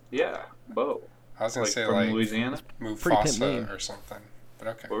 Yeah, Bo. I was gonna Like say from like Louisiana. Pretty pimp Mufasa name. or something, but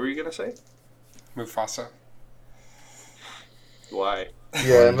okay. What were you gonna say? Mufasa. Why?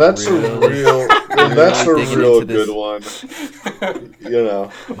 yeah, and that's a real digging into this. good one.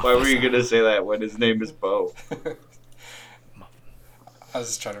 Why were you gonna say that when his name is Bo? I was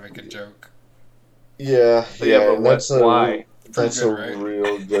just trying to make a joke. Yeah, But and that's why? That's Pretty a good, right?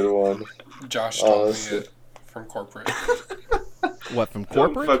 real good one. Josh told Honestly. me it from corporate. What, from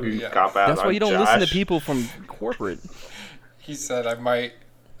Don't corporate? fucking Yeah. cop out. That's why on you don't listen to Josh. people from corporate. He said I might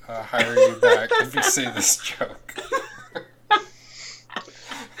hire you back if you say this joke.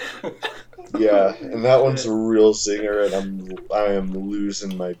 Yeah, and that one's a real zinger, and I am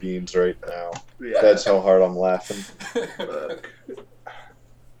losing my beans right now. Yeah. That's how hard I'm laughing. Fuck.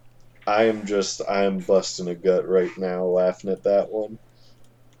 I am busting a gut right now laughing at that one.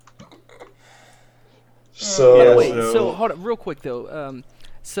 So By the Yeah, way, so- so hold on, real quick though.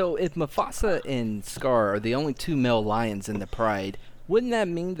 So if Mufasa and Scar are the only two male lions in the pride, wouldn't that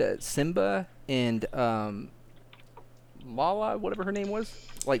mean that Simba and Lala, whatever her name was,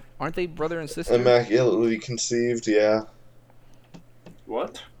 like, aren't they brother and sister? immaculately conceived, yeah.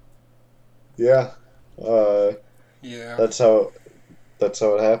 What? Yeah. Yeah. That's how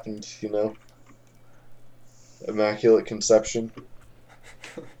it happened, Immaculate conception.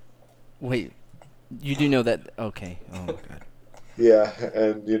 Wait, you do know that? Okay. Oh my god. Yeah,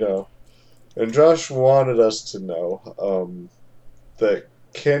 and And Josh wanted us to know that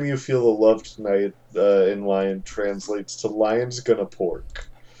 "Can You Feel the Love Tonight" in Lion translates to "Lion's Gonna Pork."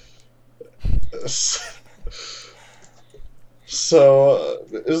 So,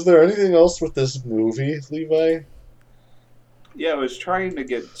 is there anything else with this movie, Levi? Yeah, I was trying to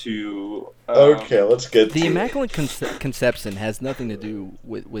get to. Okay, let's get The to Immaculate Conception has nothing to do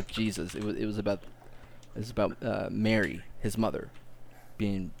with Jesus. It was about Mary, his mother,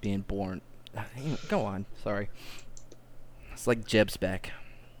 being born. Go on, sorry. It's like Jeb's back.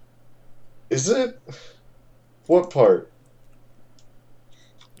 Is it? What part?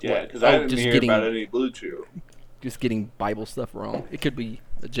 Yeah, because Oh, I didn't just hear getting- about any Blue Chew. Just getting Bible stuff wrong. It could be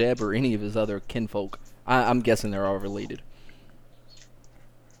Jeb or any of his other kinfolk. I'm guessing they're all related.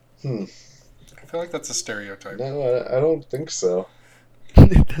 I feel like that's a stereotype. No, I don't think so.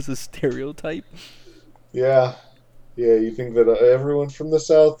 That's a stereotype. Yeah. Yeah, you think that everyone from the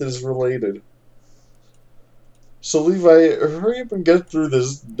South is related. So, Levi, hurry up and get through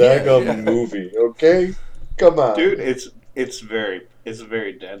this daggum movie, okay? Come on. Dude, it's a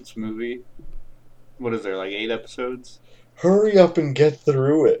very dense movie. What is there, like 8 episodes? Hurry up and get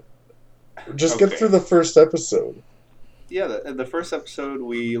through it. Just get Okay. through the first episode. Yeah, the first episode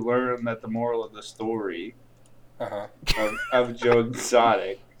we learn that the moral of the story of Joe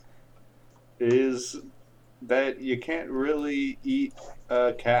Exotic is that you can't really eat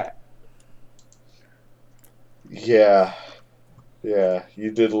a cat. Yeah. Yeah,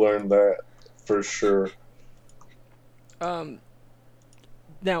 you did learn that for sure.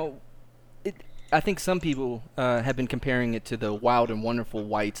 Now, I think some people have been comparing it to the Wild and Wonderful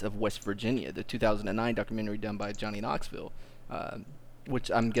Whites of West Virginia, the 2009 documentary done by Johnny Knoxville,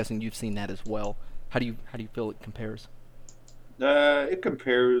 which I'm guessing you've seen that as well. How do you feel it compares? It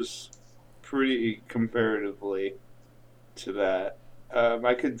compares pretty comparatively to that.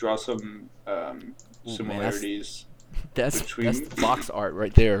 I could draw some similarities That's Between- box art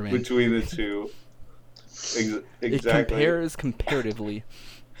right there, man. between the two. It Exactly. compares comparatively.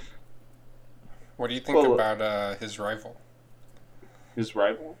 What do you think Well, about his rival? His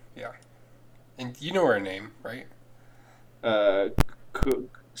rival? And you know her name, right?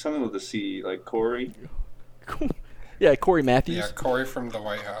 Something with a C, like Corey? Yeah, Corey Matthews. Yeah, Corey from the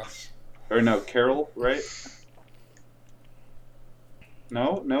White House. Or no, Carol, right?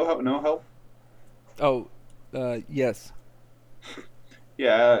 No help? Oh, yes.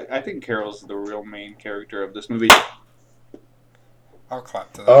 Yeah, I think Carol's the real main character of this movie. I'll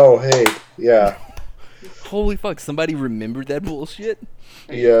clap to that. Oh, hey. Yeah. Holy fuck! Somebody remembered that bullshit.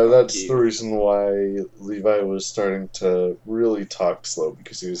 Yeah, that's the reason why Levi was starting to really talk slow,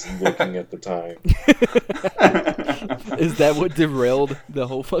 because he was looking at the time. Is that what derailed the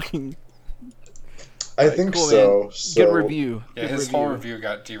whole fucking? I think cool, so. man. So Good review. Yeah, Good his whole review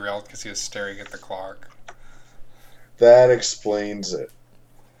got derailed because he was staring at the clock. that explains it.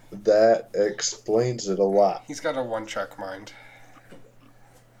 That explains it a lot. He's got a one-track mind.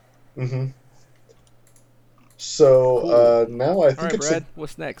 Mm-hmm. So now I think All right, it's Brad.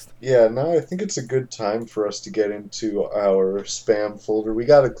 What's next? now I think it's a good time for us to get into our spam folder. We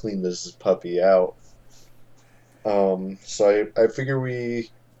got to clean this puppy out. So I figure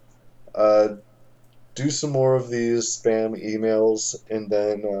we do some more of these spam emails, and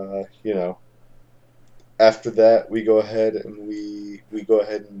then after that we go ahead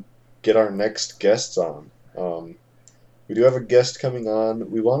and get our next guests on. We do have a guest coming on.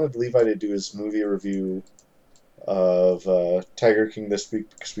 We wanted Levi to do his movie review of Tiger King this week,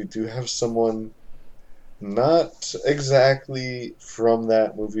 because we do have someone not exactly from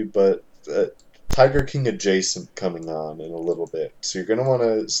that movie, but Tiger King adjacent coming on in a little bit. So you're going to want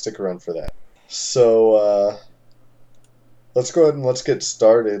to stick around for that. So let's go ahead and let's get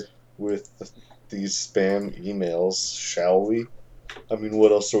started with these spam emails, shall we? I mean,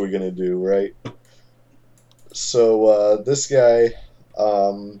 what else are we going to do, right? So this guy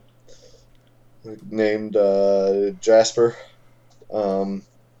named Jasper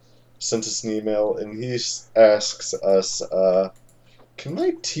sent us an email, and he asks us, can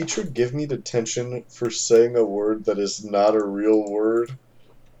my teacher give me detention for saying a word that is not a real word?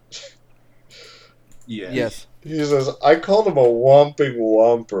 Yes. He says, I called him a whomping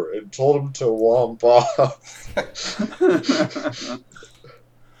whomper and told him to whomp off.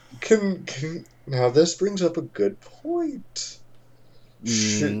 Now this brings up a good point.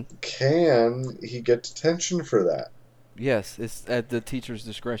 Can he get detention for that? Yes, it's at the teacher's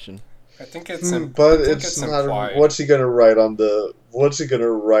discretion. I think it's But it's not. implied. What's he gonna write on the? What's he gonna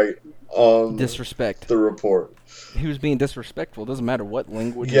write on Disrespect. the report? He was being disrespectful. Doesn't matter what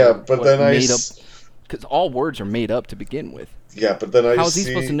language. Yeah, or but what then made up, because all words are made up to begin with. Yeah, but then I How is he see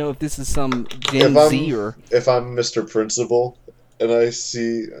supposed to know if this is some Gen if Z or? if I'm Mr. Principal and I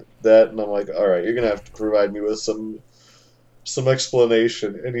see that and I'm like, all right, you're gonna have to provide me with some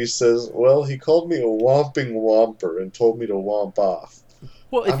explanation. And he says, well, he called me a whomping whomper and told me to whomp off.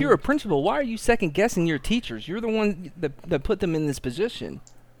 Well, if you're a principal, why are you second guessing your teachers? You're the one that put them in this position.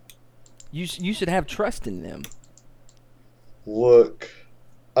 You should have trust in them. Look,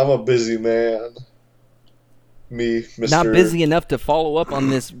 I'm a busy man. Me, Mr. Not busy enough to follow up on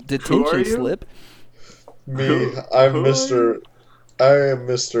this detention you? slip. Me, I'm Who are Mr. I am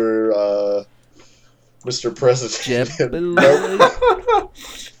Mr. Mr. President. Jeb. Nope.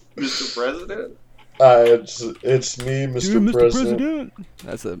 Mr. President? It's me, Mr. Dear Mr. President.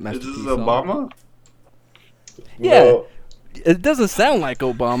 That's a Is Master this P song. Obama? Yeah. No, It doesn't sound like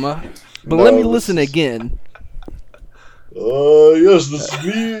Obama, but let me No, listen this is- again. yes, this is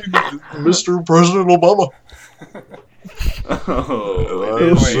me, Mr. President Obama. Oh,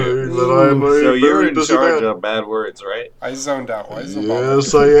 I'm wait. saying that I'm a so you're very in busy charge man. of bad words, right? I zoned out. Why is Obama?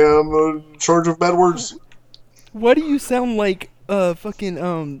 Yes, I am in charge of bad words. Why do you sound like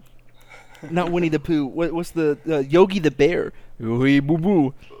fucking not Winnie the Pooh? What's the Yogi the Bear? Oh, hey, boo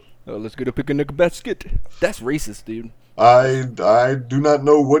boo. Let's get a picnic basket. That's racist, dude. I do not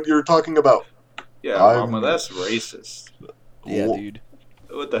know what you're talking about. Yeah, I'm- Obama, that's racist. Yeah, Wh- dude.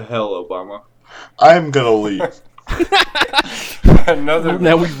 What the hell, Obama? I'm gonna leave. Another.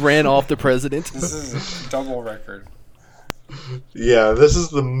 Now we ran off the president. This is a double record. Yeah, this is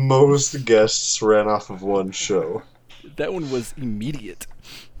the most guests ran off of one show. That one was immediate.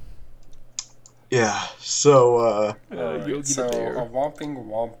 Yeah, so Alright, Yogi the so Bear. a whomping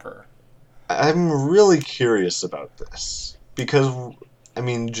whomper. I'm really curious about this because I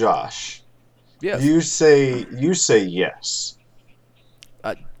mean, Josh, Yes. you say yes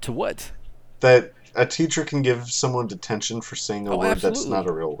To what? that a teacher can give someone detention for saying a Oh, word that's absolutely. not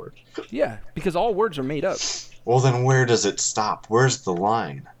a real word. Yeah, because all words are made up. Well, then where does it stop? Where's the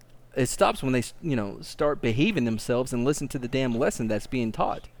line? It stops when they, start behaving themselves and listen to the damn lesson that's being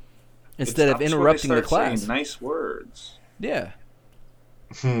taught, instead of It stops when they interrupting the start saying class. Nice words. Yeah.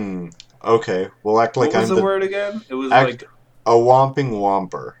 Okay, we'll act like What was I'm the word again? It was Act- like, a whomping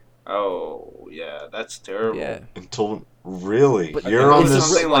whomper. oh yeah, that's terrible. Yeah. Until really, But you're on it's this.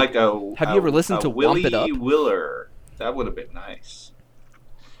 something like a. Have you ever listened a to Willy Whomp It Up? Willer. That would have been nice.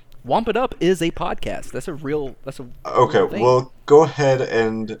 Whomp It Up is a podcast. That's a real Okay, real thing. well, go ahead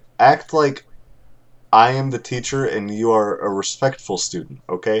and act like I am the teacher and you are a respectful student.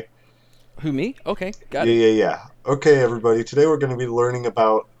 Okay. Who, me? Okay, got Yeah, it. yeah. Okay, everybody. Today we're going to be learning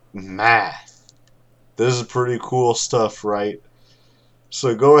about math. This is pretty cool stuff, right?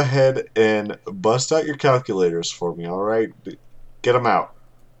 So go ahead and bust out your calculators for me, all right? Get them out.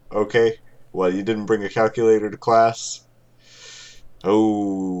 Okay? What, you didn't bring a calculator to class?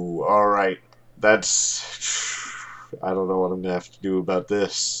 Oh, all right. That's... I don't know what I'm going to have to do about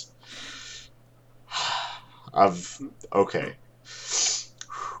this. Okay.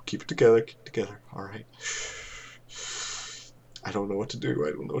 Keep it together, all right. I don't know what to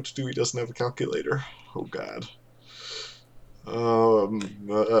do. He doesn't have a calculator. Oh, God.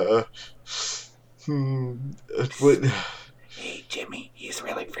 What? Hey, Jimmy, he's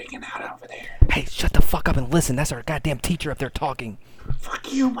really freaking out over there. Hey, shut the fuck up and listen. That's our goddamn teacher up there talking.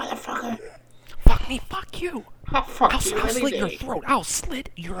 Fuck you, motherfucker. Fuck me, fuck you. I'll fuck I'll you any slit your day. throat. I'll slit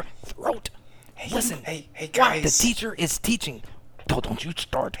your throat. Listen, Hey what guys. the teacher is teaching. Don't you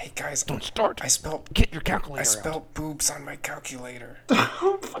start. Hey guys. Don't start. I spelled Get your calculator I out. spelled boobs on my calculator.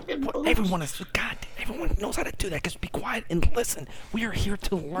 Everyone knows how to do that. Just be quiet and listen. We are here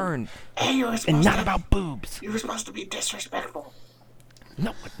to learn Hey, you were and supposed not to, about boobs. you were supposed to be disrespectful.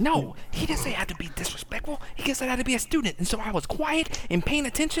 No, he didn't say I had to be disrespectful. He just said I had to be a student, and so I was quiet and paying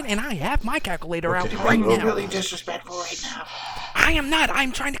attention, and I have my calculator out right You're now. really disrespectful right now. I am not.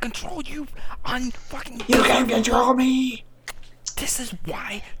 I'm trying to control you on fucking. You can't control me. This is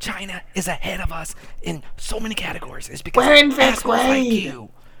why China is ahead of us in so many categories. Is because We're in of fifth assholes like grade. you.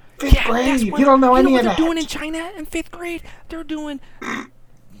 Fifth Yeah, grade. that's You what- don't know any what of they're that. doing in China in 5th grade? They're doing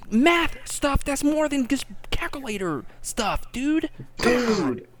math stuff that's more than just calculator stuff, dude.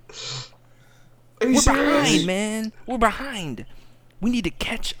 Dude. Are you We're serious? behind, man. We're behind. We need to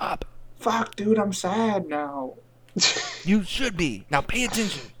catch up. Fuck, dude, I'm sad now. You should be. Now pay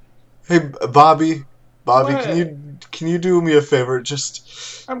attention. Hey, Bobby, What? can you do me a favor?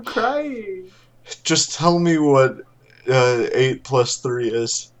 Just I'm crying. tell me what 8 plus 3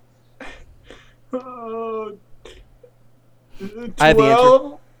 is. Oh, I have the answer.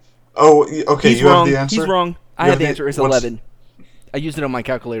 12? Oh, okay. He's you wrong. have the answer. He's wrong. I You have the have answer. It's what's- 11. I used it on my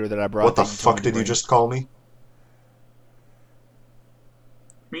calculator that I brought. What the that you told fuck me to did you bring. just call me?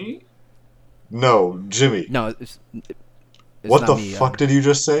 Me? No, Jimmy. No, it's What not the me, fuck did you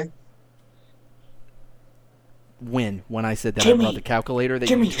just say? When I said that I Jimmy! brought the calculator that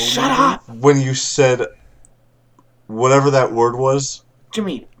Jimmy, you told shut me to up! When you said whatever that word was?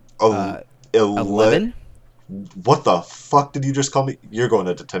 Jimmy, do? 11? What the fuck did you just call me? You're going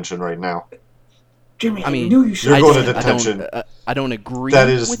to detention right now. Jimmy, I I mean, knew you should. You're I going to don't- detention. I don't agree That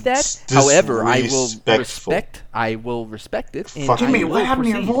is with that. However, I will disrespectful. respect. I will respect it. And Fuck I you. Jimmy, will what happened to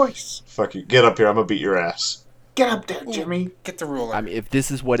your proceed. voice? Fuck you. Get up here. I'm gonna beat your ass. Get up there, Jimmy. Get the ruler. I mean, if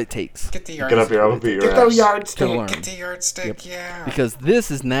this is what it takes, Get the Get up yardstick. here. I'm gonna beat your Get the ass. yardstick. learn. Get the yardstick, yeah. because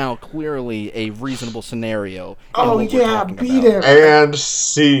this is now clearly a reasonable scenario. in Oh what we're yeah, talking beat about. him. And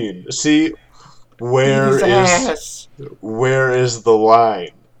scene. See, where Beat his is ass. the line?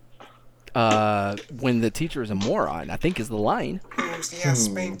 When the teacher is a moron, I think is the line. Yeah,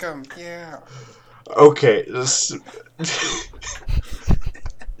 spank him, yeah. Okay.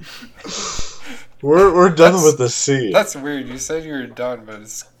 We're done That's- with the scene. That's weird. You said you were done, but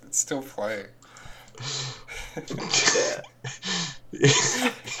it's still playing.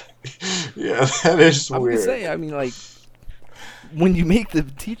 Yeah, that is I'm weird. gonna say, I mean, like, when you make the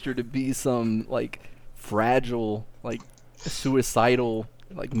teacher to be some like fragile, like suicidal,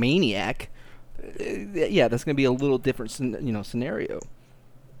 like maniac, yeah, that's gonna be a little different, scenario.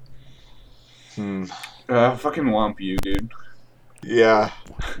 Fucking womp you, dude. Yeah.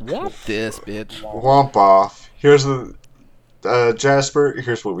 Want this, bitch? Womp off. Here's the Jasper.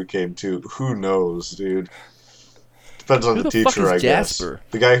 Here's what we came to. Who knows, dude? Depends on Who the the fuck teacher, is I guess. Jasper?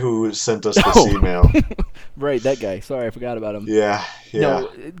 The guy who sent us this Oh. email. Right, that guy. Sorry, I forgot about him. Yeah. No,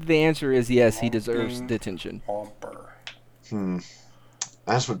 the answer is yes. He deserves Whomping. detention. Whomper.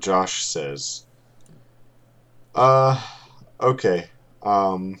 That's what Josh says. Okay.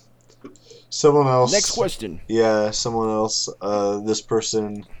 Someone else. Next question. Yeah, someone else. This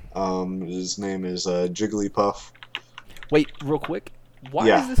person. His name is Jigglypuff. Wait, real quick. Why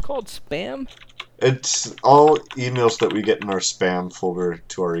Yeah. is this called spam? It's all emails that we get in our spam folder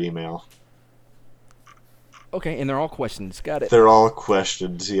to our email. Okay, and they're all questions. Got it. They're all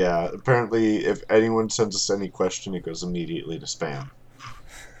questions, yeah. Apparently, if anyone sends us any question, it goes immediately to spam.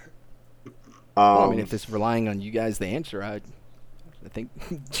 Well, I mean, if it's relying on you guys to answer, I think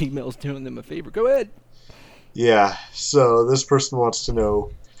Gmail's doing them a favor. Go ahead. Yeah, so this person wants to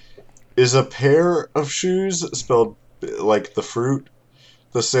know, is a pair of shoes, spelled like the fruit,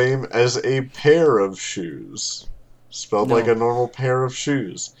 the same as a pair of shoes? Spelled No. like a normal pair of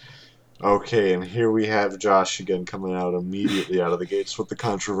shoes. Okay, and here we have Josh again coming out immediately out of the gates with the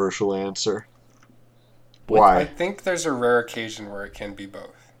controversial answer. What? I Why? think there's a rare occasion where it can be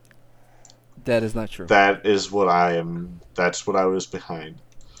both. That is not true. That is what I am. That's what I was behind.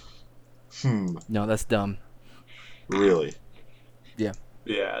 No, that's dumb. Really?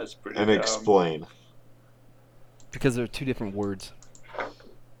 Yeah, it's pretty And dumb. explain. Because they're two different words.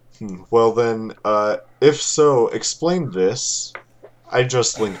 Well then, if so, explain this. I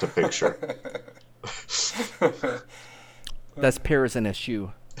just linked a picture. That's pears in a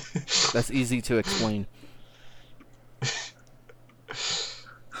shoe. That's easy to explain.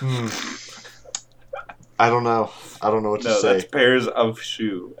 I don't know. I don't know what to No, say. that's pairs of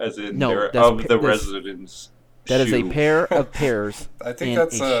shoe, as in No, they're that's of the that's- residence. That is a shoe. pair of pears. I think and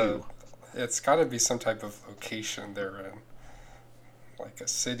that's a shoe. It's got to be some type of location they're in, like a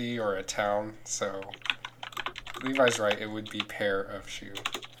city or a town. So Levi's right; it would be pair of shoe,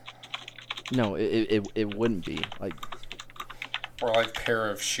 No, it wouldn't be. Like, or like pair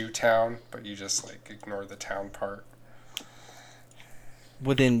of shoe town, but you just like ignore the town part.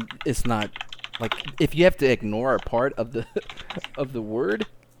 well, then it's not. Like, if you have to ignore a part of the of the word,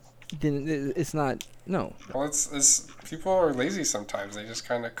 then it's not. No. Well, it's people are lazy sometimes. They just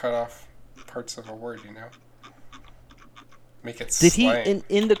kind of cut off parts of a word, you know. Make it Did he slang.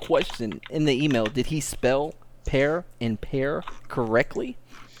 in the question in the email? Did he spell pear and pear correctly?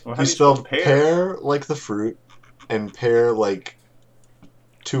 Well, how He do you spell spelled pear like the fruit, and pear like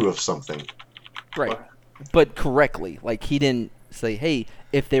two of something. Right. But correctly. Like, he didn't say, hey,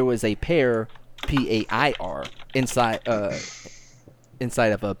 if there was a pair, P-A-I-R, inside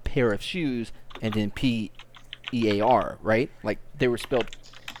of a pair of shoes, and then P-E-A-R, right? Like, they were spelled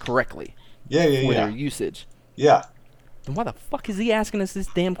correctly Yeah, for yeah, their yeah. usage. Yeah. Then why the fuck is he asking us this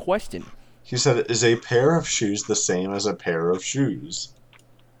damn question? He said, is a pair of shoes the same as a pair of shoes?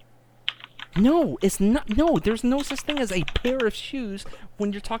 No, it's not. No, there's no such thing as a pair of shoes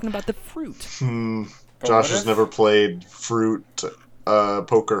when you're talking about the fruit. But Josh what has if- never played fruit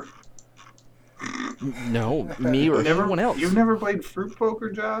poker. No, me or anyone else. You've never played fruit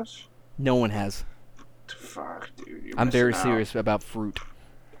poker, Josh? No one has. Fuck, dude. I'm very serious about fruit.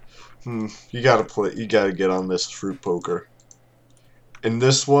 You gotta get on this fruit poker. In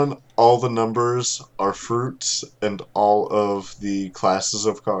this one, all the numbers are fruits, and all of the classes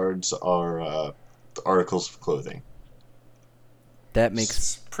of cards are articles of clothing. That makes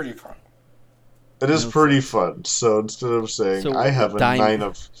It's pretty fun. It is No pretty fun. So instead of saying, So I have a diamond- 9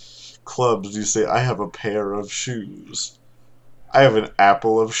 of clubs, you say, I have a pair of shoes. I have an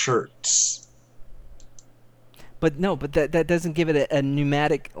apple of shirts. But no, but that doesn't give it a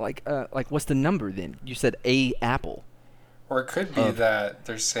pneumatic like what's the number then? You said a apple Or it could be Of that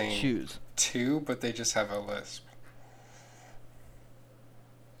they're saying shoes. 2, but they just have a lisp.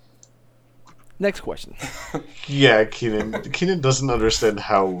 Next question. Yeah, Keenan. Keenan doesn't understand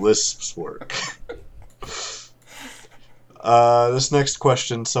how lisps work. This next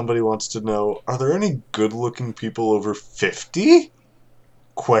question, somebody wants to know, are there any good-looking people over 50?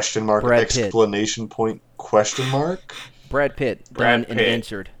 Question mark, Brad Pitt. explanation point, question mark? Brad Pitt, Brad done and Pitt.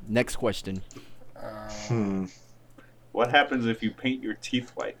 answered. Next question. What happens if you paint your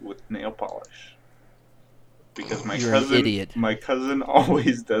teeth white with nail polish? Because You're an idiot. my cousin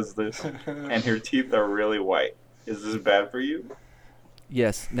always does this, and her teeth are really white. Is this bad for you?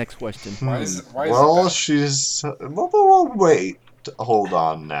 Yes, next question. Why is it Well, bad? she's... Well, wait. Hold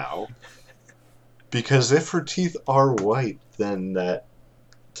on now. Because if her teeth are white, then that,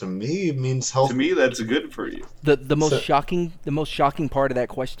 to me, means healthy. To me, that's good for you. The most So- shocking part of that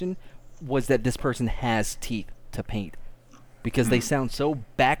question was that this person has teeth to paint, because they sound so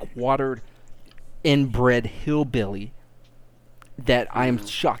backwatered, inbred hillbilly that I am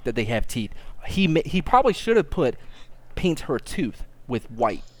shocked that they have teeth. He probably should have put paint her tooth with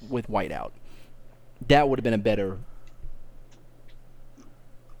white out. That would have been a better.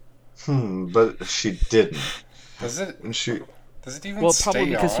 But she didn't. Does it And she... even Well, stay probably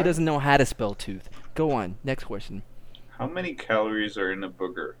because she on? doesn't know how to spell tooth. Go on, next question. How many calories are in a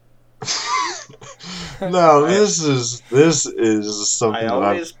booger? No, this is something I that I'm...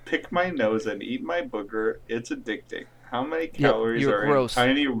 always pick my nose and eat my booger. It's addicting. How many calories you're are gross. in a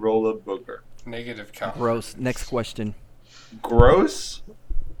tiny roll of booger? Negative calories. Gross. Next question. Gross?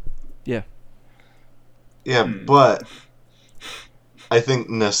 Yeah. Yeah, but I think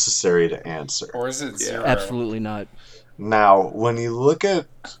necessary to answer. Or is it Yeah. 0? Absolutely not. Now, when you look at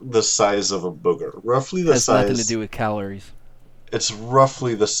the size of a booger, roughly the Has size... nothing to do with calories. It's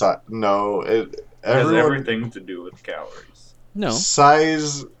roughly the size... No, It has everyone... everything to do with calories. No.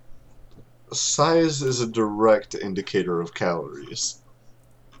 Size is a direct indicator of calories.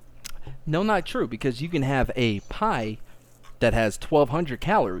 No, not true, because you can have a pie that has 1,200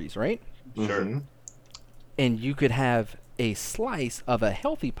 calories, right? Sure. Mhm. And you could have a slice of a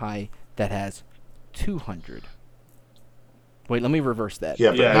healthy pie that has 200. Wait, let me reverse that.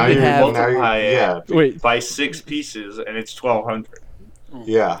 Yeah, but Yeah, now you you're... have- Now you're multiply it. yeah, Wait. By 6 pieces, and it's 1,200.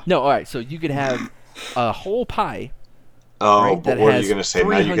 yeah. No, all right. So you could have a whole pie. Oh, Right, but that what are has you going to say?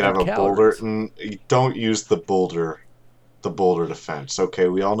 Now you can have a 300 boulder. calories. You don't use the boulder defense. Okay,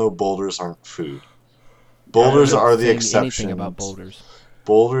 we all know boulders aren't food. Boulders I'm not are the saying exceptions. Anything about boulders?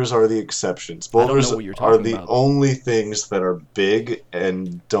 Boulders are the exceptions. I don't know Boulders what you're are talking the about. only things that are big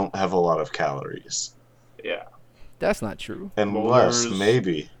and don't have a lot of calories. Yeah. That's not true. Unless, Boulders-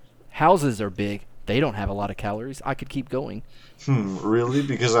 maybe. Houses are big. They don't have a lot of calories. I could keep going. Really?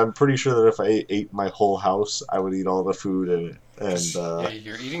 Because I'm pretty sure that if I ate my whole house, I would eat all the food Hey,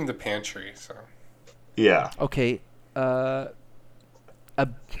 you're eating the pantry, so. yeah. Okay.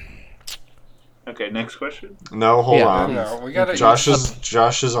 Okay, next question. No, hold Yeah, on. No, we gotta Josh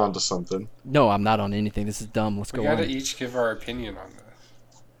each, is onto something. No, I'm not on anything. This is dumb. Let's we go gotta on. each give our opinion on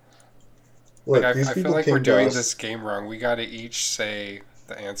this. Look, Like, these I people feel like came we're to doing us- this game wrong. We gotta each say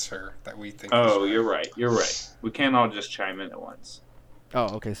the answer that we think. Oh, is you're right. You're right. We can't all just chime in at once.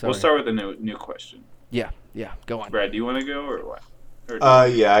 Oh, okay. Sorry. We'll start with a new question. Yeah. Go on. Brad, do you want to go or what? Or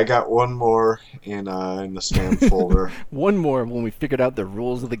Yeah, I got one more in the spam folder. One more when we figured out the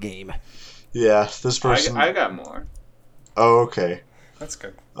rules of the game. Yeah, this person. I got more. Oh, okay. That's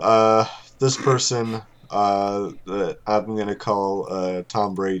good. This person that I'm gonna call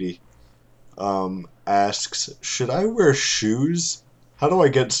Tom Brady asks, should I wear shoes? How do I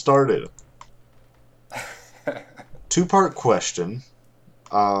get started? Two-part question.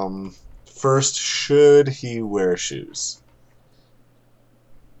 First, should he wear shoes?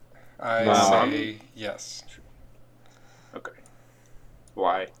 I No. say yes. Okay.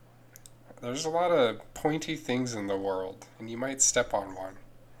 Why? There's a lot of pointy things in the world, and you might step on one.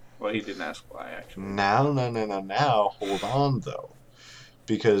 Well, he didn't ask why, actually. Now, hold on though,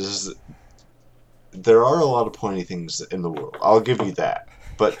 because there are a lot of pointy things in the world. I'll give you that.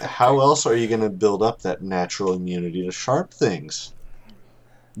 But how else are you going to build up that natural immunity to sharp things?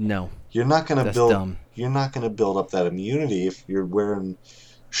 No, You're not gonna that's build. dumb. You're not gonna build up that immunity if you're wearing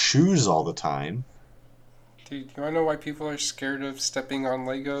shoes all the time. Dude, you wanna know why people are scared of stepping on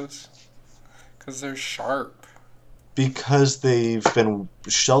Legos? Because they're sharp. Because they've been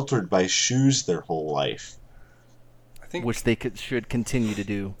sheltered by shoes their whole life. I think Which they should continue to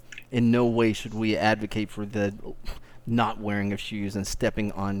do. In no way should we advocate for the not wearing of shoes and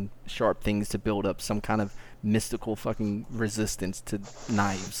stepping on sharp things to build up some kind of mystical fucking resistance to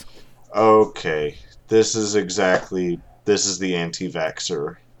knives. Okay, this is the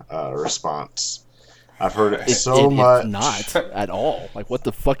anti-vaxxer response. I've heard it so much. It's not at all. Like, what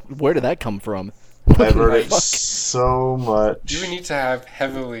the fuck? Where did that come from? I've heard it Fuck. so much. you would need to have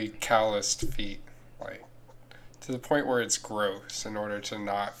heavily calloused feet, like to the point where it's gross, in order to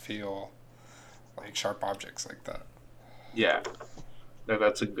not feel like sharp objects like that. Yeah. No,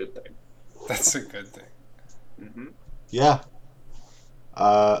 that's a good thing. That's a good thing. Hmm. Yeah.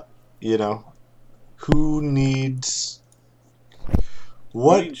 You know, who needs?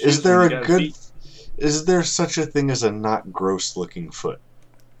 What needs is shoes there when a you got good? feet? Is there such a thing as a not gross looking foot?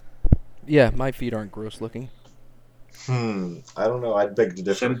 Yeah, my feet aren't gross looking. I don't know. I'd beg to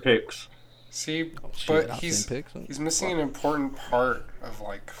differ. Send pics. See, Oh, shit, but I'll he's send pics. he's missing an important part of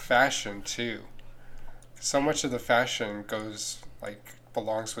like fashion too. So much of the fashion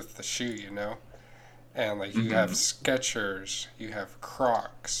belongs with the shoe, you know, and like you have Skechers, you have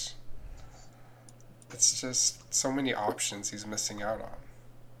Crocs. It's just so many options he's missing out on.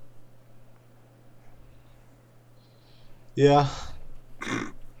 Yeah.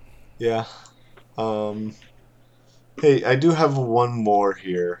 Yeah. Hey, I do have one more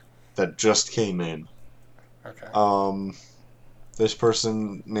here that just came in. Okay. This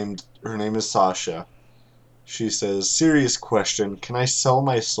person her name is Sasha. She says, "Serious question, can I sell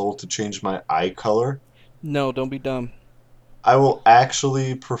my soul to change my eye color? No, don't be dumb. I will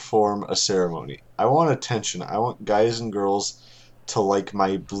actually perform a ceremony. I want attention. I want guys and girls to like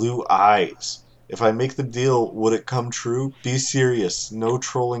my blue eyes. If I make the deal, would it come true? Be serious. No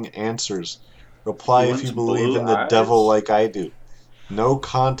trolling answers. Reply He if you wants believe blue in the eyes? devil like I do. No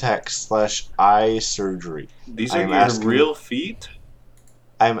contact/eye surgery. These I are am your asking- real feet?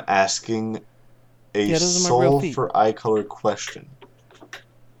 I'm asking a Yeah, those are my real soul feet. for eye color question."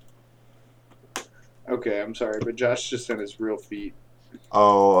 Okay, I'm sorry, but Josh just sent his real feet.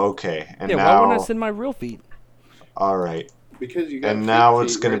 Oh, okay. And Yeah, why now, wouldn't I send my real feet? all right. Because you got And fake now feet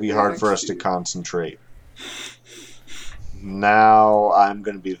it's going right to be there hard next for us to you. concentrate. Now I'm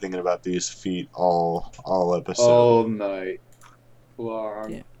going to be thinking about these feet all episode. All night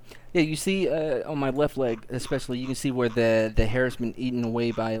long. Yeah. Yeah, you see on my left leg, especially, you can see where the hair's been eaten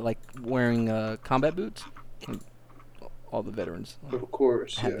away by like wearing combat boots. Like, all the veterans. Of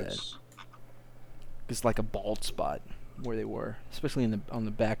course, Had yes. It's like a bald spot where they were, especially on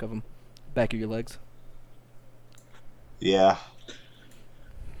the back of them, back of your legs. Yeah.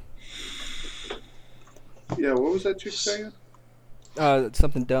 Yeah, what was that chick saying?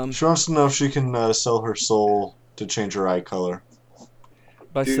 Something dumb. She wants to know if she can sell her soul to change her eye color.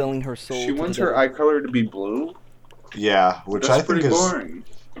 By Dude, selling her soul. She to wants the her devil. eye color to be blue? Yeah, which That's I think pretty is boring.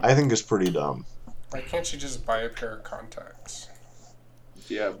 pretty dumb. Why can't she just buy a pair of contacts?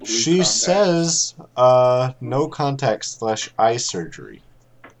 Yeah, blue She contacts. says no contact/eye surgery.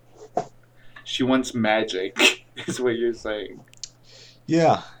 She wants magic, is what you're saying.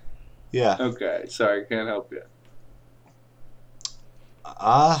 Yeah. Yeah. Okay, sorry, can't help you. She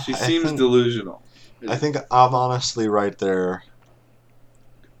I seems think, delusional. I think I'm honestly right there.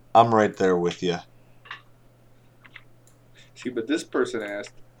 I'm right there with you. See, but this person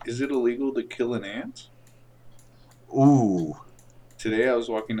asked, is it illegal to kill an ant? Ooh. Today I was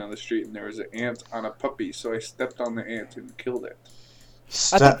walking down the street and there was an ant on a puppy, so I stepped on the ant and killed it.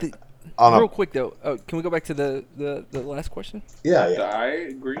 I think on real a quick though, can we go back to the last question? yeah. The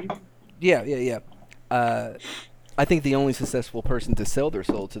eye green? Yeah. I think the only successful person to sell their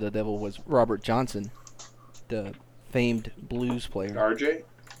soul to the devil was Robert Johnson, the famed blues player. RJ?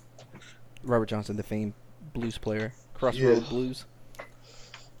 Robert Johnson, the famed blues player, Crossroad Yeah. Blues.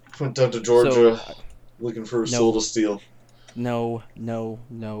 Went down to Georgia So, looking for a no. soul to steal. no.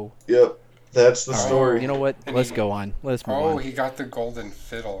 Yep, that's the Oh, story. You know what? And Let's he- go on. Let's move Oh, on. he got the golden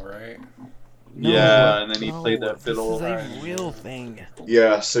fiddle, right? Yeah, and then he played that fiddle. This is a real thing.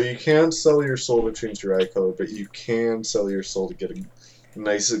 Yeah, so you can sell your soul to change your eye color, but you can sell your soul to get a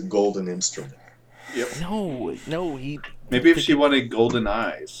nice golden instrument. Yep. No, he. Maybe if she wanted golden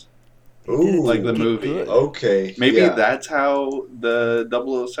eyes, Ooh, like the Get movie. good. okay. Maybe yeah. that's how the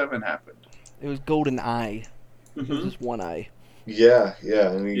 007 happened. It was golden eye. It was Mhm. just one eye. Yeah.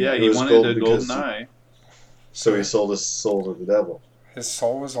 And Yeah, it he was wanted gold a because golden eye. So he sold his soul to the devil. His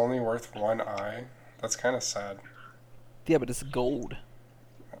soul was only worth one eye. That's kind of sad. Yeah, but it's gold.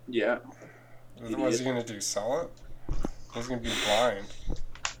 Yeah. What's he gonna do? Sell it? He's gonna be blind.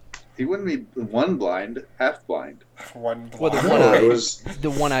 He wouldn't be one blind, half blind. One blind. Well, the No, one-eyed, it was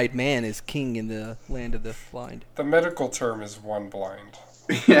the one-eyed man is king in the land of the blind. The medical term is one blind.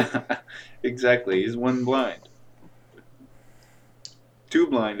 Yeah, exactly. He's one blind. Two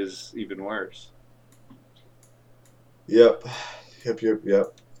blind is even worse. yep.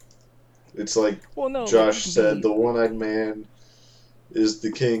 It's like Well, no. Josh like, said, the one-eyed man is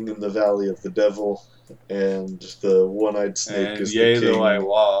the king in the valley of the devil, and the one-eyed snake And is yea, the king though I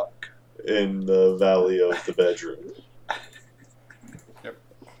walk. in the valley of the bedroom.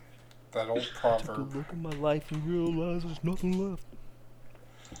 That old Take a proverb. look at my life and realize there's nothing left.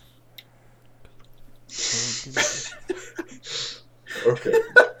 Okay.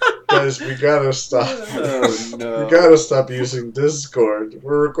 Guys, we gotta stop. Oh, no. We gotta stop using Discord.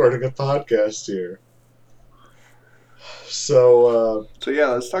 We're recording a podcast here. So, So yeah,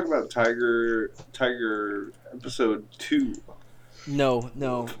 let's talk about Tiger episode 2. No.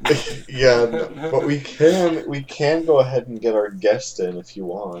 yeah, no, but we can go ahead and get our guest in if you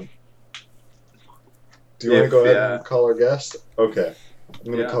want. Do you want to If, go ahead yeah. and call our guest? Okay.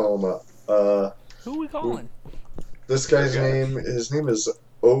 I'm gonna Yeah. call him up. Who are we calling? This guy's Okay. his name is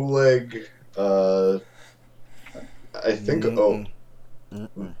Oleg, I think, Mm-mm. no?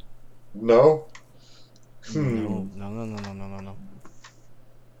 No.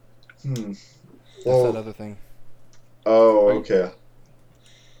 That's Well, that other thing. oh, okay.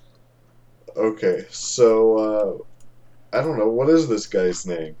 Okay, so, I don't know, what is this guy's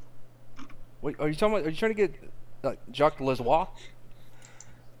name? Wait, are you trying to get Jacques Lazois,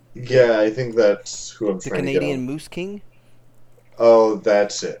 Yeah, I think that's who I'm the trying to Canadian get on. Moose King? Oh,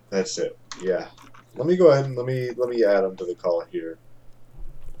 that's it, yeah. Let me go ahead and let me add him to the call here.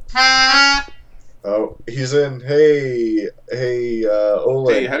 Oh, he's in. Hey,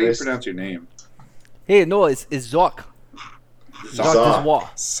 Oleg. Hey, how do you nice- pronounce your name? Hey, no, it's Jacques. Jacques Zoc. Lazois.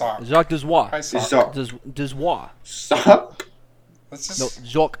 Sock. Jacques Lazois. Hi, Sock. Sock. Lazois. Sock? Let's just. No,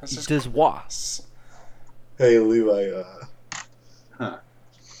 Jacques Let's just- Lazois. s- Hey, Levi. Huh.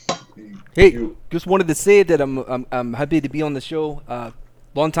 Hey, you- just wanted to say that I'm happy to be on the show.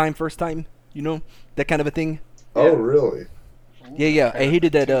 Long time, first time. You know, that kind of a thing. Oh, Yeah. really? Yeah. I kinda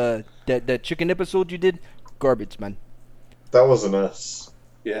hated too. that chicken episode you did. Garbage, man. That wasn't us.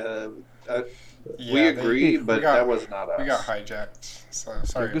 Yeah, Yeah, we they- agree, we but got- that was not us. We got hijacked. So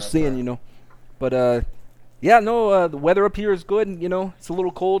sorry. Just about saying, that. you know. But yeah, no, the weather up here is good. You know, it's a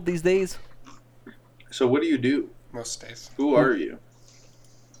little cold these days. So what do you do? Most days. Who are you?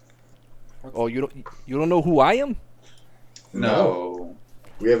 Oh, you don't know who I am? No.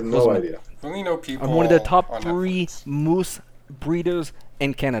 We have no Listen, idea. We only know people. I'm one of the top on 3 Netflix. moose breeders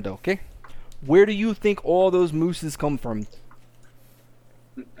in Canada. Okay, where do you think all those mooses come from?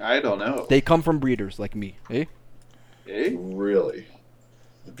 I don't know. They come from breeders like me. Eh? Eh? Really.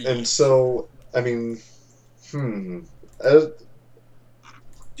 Beef. And so, I mean, You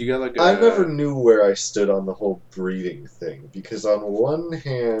got like a... I never knew where I stood on the whole breeding thing because on one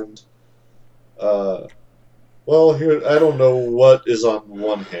hand, well, here I don't know what is on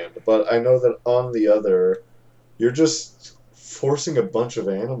one hand, but I know that on the other, you're just forcing a bunch of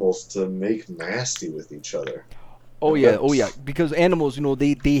animals to make nasty with each other. Oh And yeah. Because animals, you know,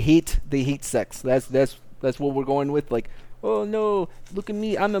 they hate sex. That's what we're going with. Like, oh no, look at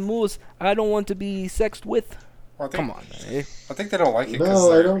me, I'm a moose. I don't want to be sexed with. Well, I think, Come on, man. Eh? I think they don't like it No, because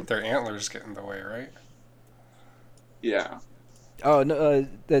I don't- their antlers get in the way, right? Yeah. Oh no,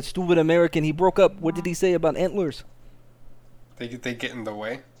 that stupid American. He broke up. What did he say about antlers? They get in the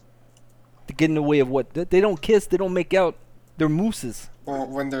way. To get in the way of what? They don't kiss. They don't make out. They're mooses. Well,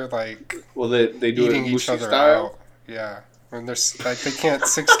 when they're like Well, they do it eating each Mushi other style. out. Yeah. When they're like they can't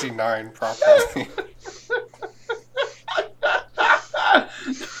 69 properly.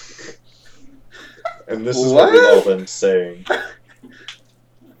 And this is what we've What? all been saying.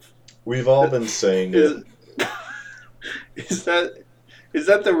 We've all been saying it. Is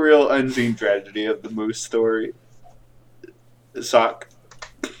that the real unseen tragedy of the moose story? Sock.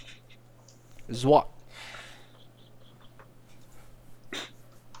 Zwat.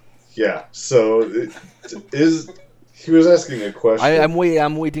 Yeah. So, he was asking a question.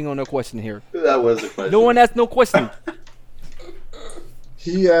 I'm waiting on a question here. That was a question. No one asked no question.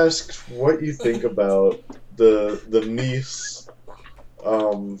 He asked what you think about the niece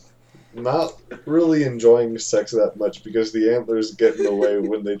not really enjoying sex that much because the antlers get in the way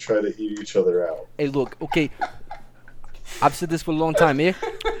when they try to eat each other out. Hey, look. Okay. I've said this for a long time. Eh?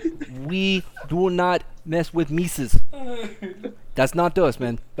 We do not mess with Mises. That's not us,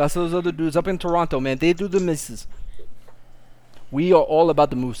 man. That's those other dudes up in Toronto, man. They do the Mises. We are all about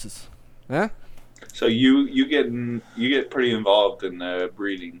the mooses. Huh? So you get pretty involved in the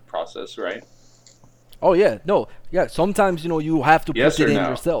breeding process, right? Oh yeah, no, yeah. Sometimes you have to Yes put it or in no?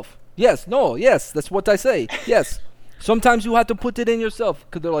 yourself. Yes, no, yes. That's what I say. Yes. Sometimes you have to put it in yourself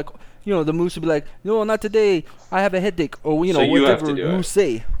because they're like, the moose will be like, no, not today. I have a headache, or So you have to whatever do it. moose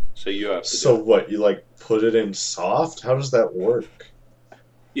say. So you have to. So do it. what? You like put it in soft? How does that work?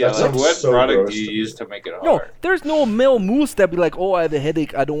 Yeah, that like sounds what so product gross do you to use me. to make it No, hard? there's no male moose that be like, oh, I have a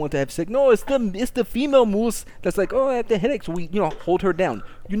headache. I don't want to have sex. No, it's the female moose that's like, oh, I have the headache. So we hold her down.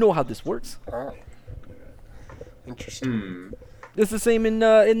 You know how this works. Oh. Interesting. It's the same in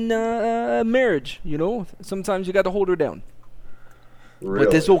marriage. Sometimes you got to hold her down. Really?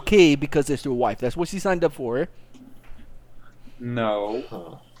 But it's okay because it's your wife. That's what she signed up for. Eh? No.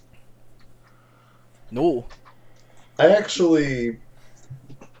 Huh. No.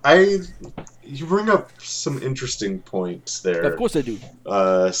 You bring up some interesting points there. Of course I do.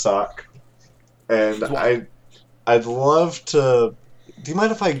 Sock. And Swat. I'd love to. Do you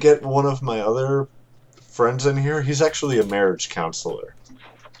mind if I get one of my other friends in here? He's actually a marriage counselor.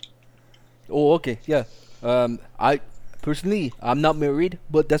 Oh, okay. Yeah. I personally, I'm not married,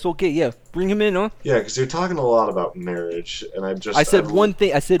 but that's okay. Yeah. Bring him in, huh? Yeah, because you're talking a lot about marriage, and I said one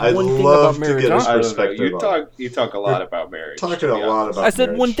thing. I said I'd one thing love about to marriage, get his huh? I don't know. perspective You talk a lot about marriage. Talking to a be lot honest. about I said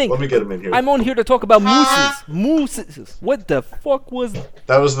one marriage. thing. Let me get him in here. I'm on here to talk about mooses. Mooses. What the fuck was?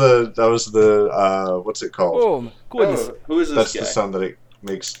 That was the what's it called? Oh my goodness. Oh, who is this That's guy? the sound that it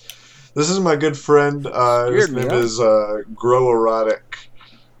makes. This is my good friend. His Scared me, name huh? is Grow Erotic,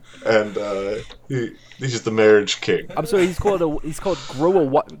 and he's the marriage king. I'm sorry. He's called Grow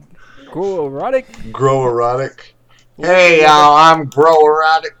Erotic. Grow Erotic. Hey y'all, I'm Grow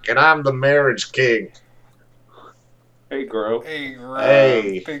Erotic, and I'm the marriage king. Hey, Gro. Hey,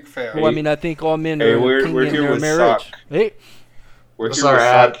 Hey. big fan. Well, I mean, I think all men Hey, are we're king in here their with marriage. Sock. Hey, We're That's here with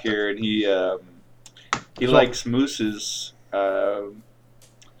alright. Sock here, and he likes mooses.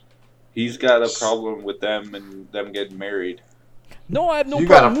 He's got a problem with them and them getting married. no, I have no You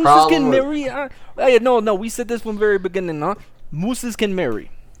got a problem. Mooses problem can with- marry. No. We said this from the very beginning, huh? Mooses can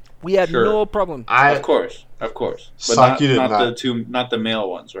marry. We had Sure. no problem. Of course, but Saki did not the male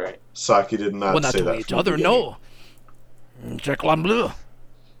ones, right? Saki did not Well, not say to that. each from the other, beginning. no. Jacqueline Bleu.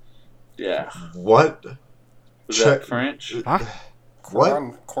 Yeah. What? Was Check- that French? Huh?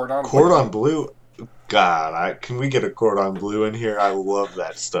 Cordon Cordon bleu? God, can we get a cordon bleu in here? I love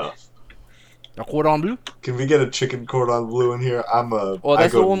that stuff. A cordon bleu? Can we get a chicken cordon bleu in here? Oh, I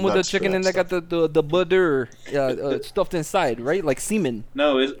that's the go one with the nuts for chicken and they stuff. got the butter stuffed inside, right? Like semen.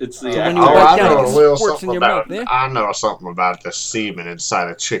 No, it's the So when actual. you Oh, bite I down, know it a little squirts in something your about. mouth, eh? I know something about the semen inside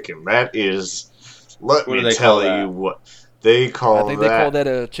a chicken. That is. Let What do me they tell call that? you what they call I think they call that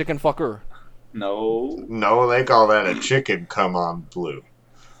a chicken fucker. No. No, they call that a chicken come on blue.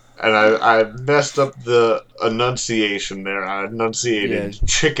 And I messed up the enunciation there. I enunciated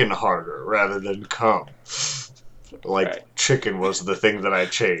chicken harder rather than come. Like Right. chicken was the thing that I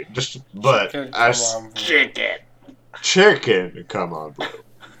changed. But Chicken, I come on, blue. chicken come on blue.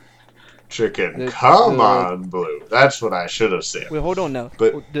 Chicken The- come the- on blue. That's what I should have said. Wait, hold on now.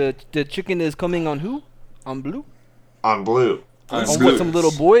 But- the chicken is coming on who? On blue? On blue. On On blue. what? Some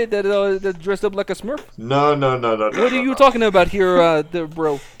little boy that dressed up like a Smurf? No. What are you talking about here,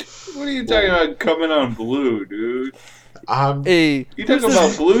 bro? What are you talking about coming on blue, dude? Hey, You talking who's about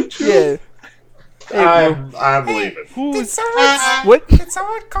this- blue chew? Yeah. Hey, bro. I'm leaving. Who's Someone, what? did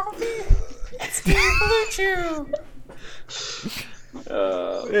someone call me? It's me, Blue Chew.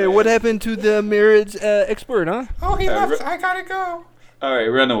 Hey, what happened to the marriage expert, huh? Oh, he Uh, left. I gotta go. All right,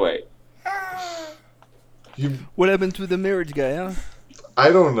 run away. Ah. What happened to the marriage guy, huh? I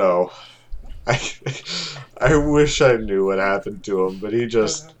don't know. I wish I knew what happened to him, but he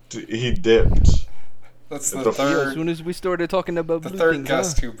dipped. That's The the f- Yeah, as third, soon as we started talking about the blue third things,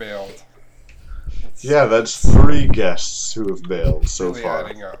 guest huh? who bailed. Yeah, that's 3 guests who have bailed so Really far.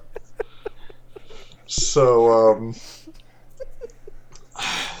 adding up. So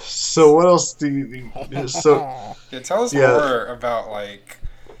so what else do you? So Yeah, tell us Yeah. more about like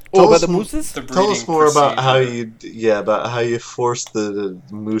Oh, Tell about us the m- mooses? the tell us breeding more about how procedure. about how you force the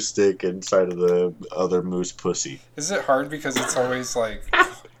moose stick inside of the other moose pussy. Is it hard because it's always like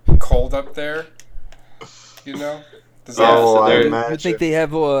cold up there? You know? Does Yeah, Oh, so I they're- imagine. You think they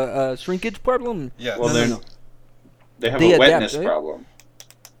have a shrinkage problem? Yes. Well, No, they're no, no. they have They a adapt, wetness right? problem.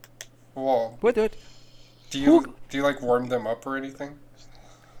 Well, What? do you like warm them up or anything?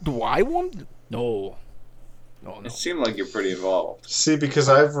 Do I want? No. Oh no. It seemed like you're pretty involved. See, because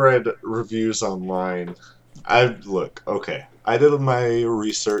I've read reviews online. Okay. I did my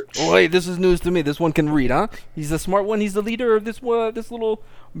research. Oh, hey, this is news to me. This one can read, huh? He's the smart one. He's the leader of this little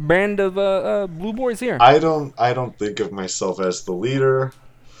band of blue boys here. I don't think of myself as the leader.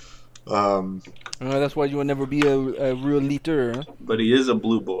 That's why you will never be a real leader. Huh? But he is a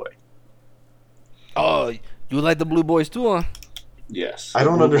blue boy. Oh, you like the blue boys too, huh? Yes. I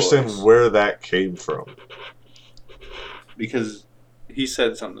don't Blue understand Boys. where that came from. Because he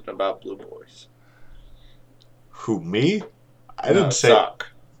said something about blue boys. Who, me? I No, didn't say. Sock.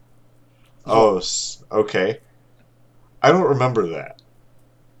 Oh, okay. I don't remember that.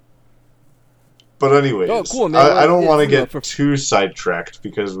 But anyways, Oh, cool, man. I don't want to It's, get too sidetracked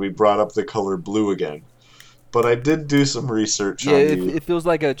because we brought up the color blue again. But I did do some research Yeah, on it feels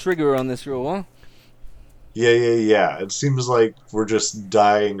like a trigger on this show, huh? Yeah. It seems like we're just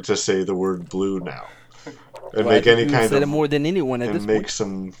dying to say the word blue now. And Well, I make think any you kind said of... it more than anyone at and this make point.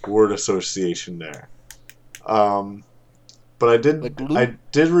 some word association there. But I did Like blue? I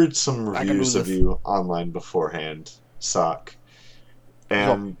did read some I can reviews do of this. you online beforehand, Sock.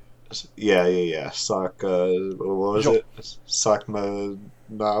 And yeah. Sock what was Jo. it? Sock ma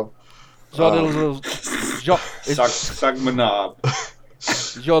knob. Sock Manob.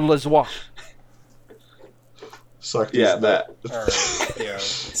 Sock Yeah, is that. Alright, yeah.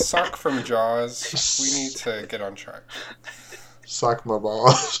 Sock from Jaws. We need to get on track. Sock my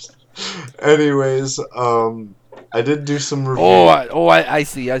balls. Anyways, I did do some reviews. I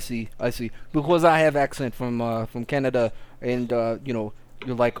see. Because I have accent from Canada, and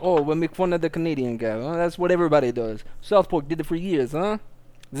you're like, oh, we'll make fun of the Canadian guy. Well, that's what everybody does. South Park did it for years, huh?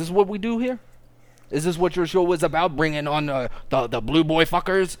 Is this what we do here? Is this what your show was about? Bringing on the blue boy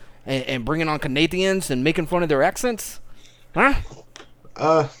fuckers and bringing on Canadians and making fun of their accents, huh?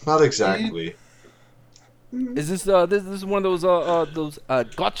 Not exactly. Is this this is one of those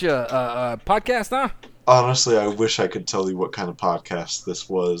gotcha podcasts, huh? Honestly, I wish I could tell you what kind of podcast this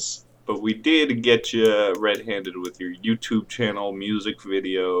was. But we did get you red-handed with your YouTube channel, music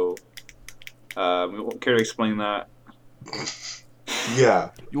video. Care to explain that? Yeah.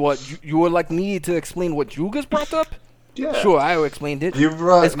 You would like me to explain what you just brought up? Yeah. Sure, I explained it. You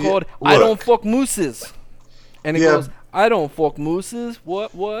brought It's called you, I Don't look, Fuck Mooses. And it Yeah. goes, I don't fuck mooses.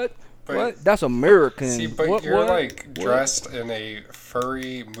 What? But- What? That's American. See, but what, you're what? like What? dressed in a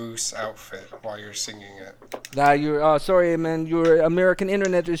furry moose outfit while you're singing it. Nah, you're sorry, man. Your American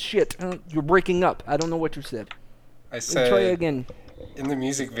internet is shit. You're breaking up. I don't know what you said. I Try said again. in the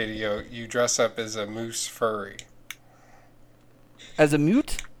music video, you dress up as a moose furry. As a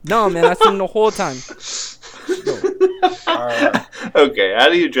mute? No, man. I sing the whole time. Alright, Okay, how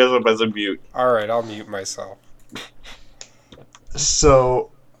do you dress up as a mute? alright, I'll mute myself.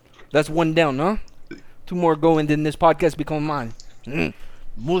 So, That's one down, huh? Two more going, then this podcast become mine.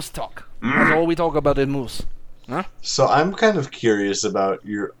 Moose talk. That's all we talk about is moose. so I'm kind of curious about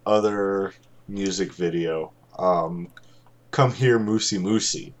your other music video. Come Here, Moosey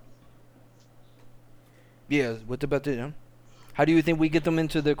Moosey. Yeah, what about it, huh? How do you think we get them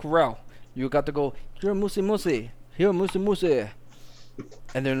into the corral? You got to go, here, moosey, moosey. Here, moosey, moosey.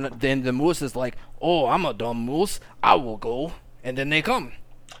 And then the moose is like, oh, I'm a dumb moose. I will go. And then they come.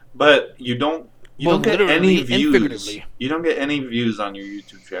 But you don't Both get literally any and views. figuratively. You don't get any views on your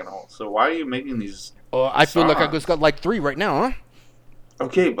YouTube channel. So why are you making these? I feel like I songs? just got like 3 right now, huh?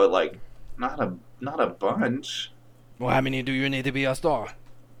 Okay, but like not a bunch. Well, how many do you need to be a star?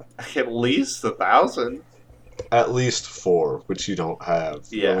 At least 1,000. At least 4, which you don't have.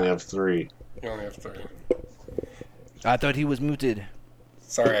 You Yeah. only have 3. You only have 3. I thought he was muted.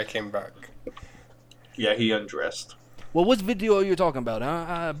 Sorry, I came back. Yeah, he undressed. Well, what video are you talking about,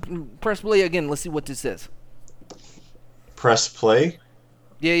 huh? Press play again. Let's see what this says. Press play.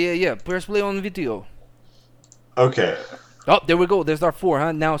 Yeah. Press play on the video. Okay. Oh, there we go. There's our 4,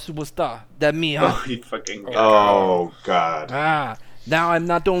 huh? Now superstar. That me, huh? Oh, you fucking got Oh, God. Now I'm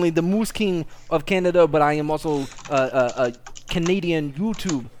not only the Moose King of Canada, but I am also a Canadian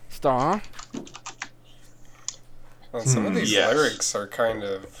YouTube star, huh? Well, some of these yes. lyrics are kind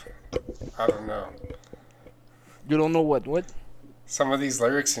of, I don't know. You don't know what? Some of these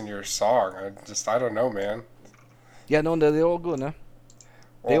lyrics in your song, I don't know, man. Yeah, no, they're all good, huh?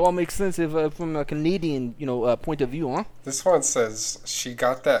 They Well- all make sense if, from a Canadian, point of view, huh? This one says, she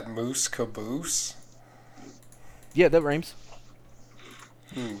got that moose caboose. Yeah, that rhymes.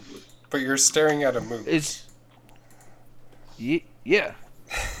 But you're staring at a moose. It's yeah.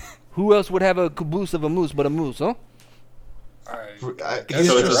 Who else would have a caboose of a moose but a moose, huh? I He's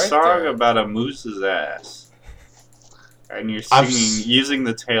So it's a right song there. about a moose's ass, and you're I've singing s- using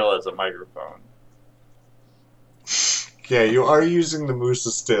the tail as a microphone. Yeah, you are using the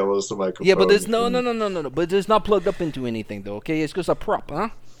moose's tail as the microphone. Yeah, but there's no. But it's not plugged up into anything though. Okay, it's just a prop, huh?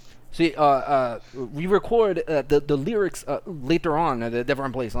 See, we record the lyrics later on at a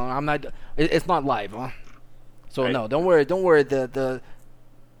different place. Huh? I'm not. It's not live, huh? So Right. no, don't worry. Don't worry. The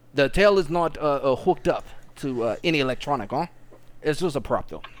tail is not hooked up to any electronic, huh? It's just a prop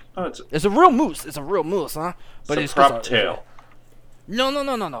though. Oh, it's It's a real moose. It's a real moose, huh? But a it's prop just tail. No.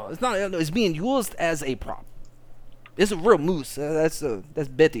 It's not. It's being used as a prop. It's a real moose. That's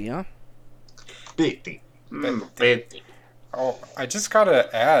Betty, huh? Betty. Betty. Oh, I just got an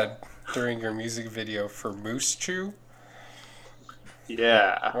ad during your music video for Moose Chew.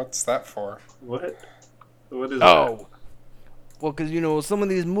 Yeah. What's that for? What? What is Oh. Well, because, some of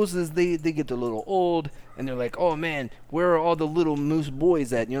these mooses, they get a little old, and they're like, oh, man, where are all the little moose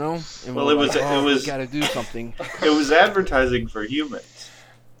boys at, And Well, we're it was- like, oh, it was- we got to do something. that? It was advertising for humans.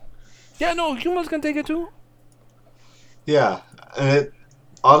 Yeah, no, humans can take it too. Yeah, and it It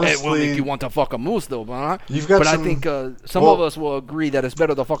will honestly, make you want to fuck a moose, though, huh? you've got But some. I think some well- of us will agree that it's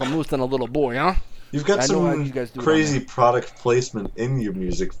better to fuck a moose than a little boy, huh? You've got I know how some you guys do it on crazy there. product placement in your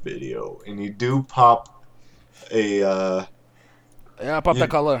music video, and you do pop a. Yeah, pop You- that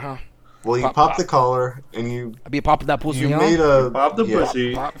color, huh? Well, you Pop, pop, pop. the collar, and you I be popping that pussy, you huh? made a Bob the yeah,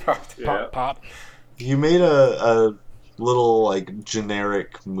 Pussy. Pop, Yeah. pop, pop. You made a little like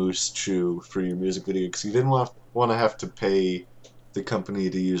generic moose chew for your music video because you didn't want to have to pay the company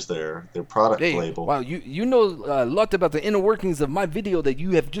to use their product Hey, label. wow, you know a lot about the inner workings of my video that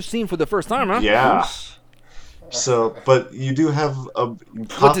you have just seen for the first time, huh? Yeah. So, but you do have a.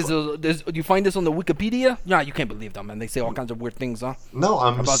 What is this? You find this on the Wikipedia? Nah, you can't believe them, man. They say all kinds of weird things, huh? No,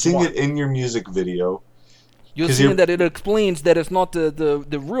 I'm About seeing what? it in your music video. You're 'Cause seeing you're- that it explains that it's not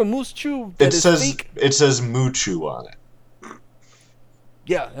the real moose chew that It is says fake. it says Moochu on it.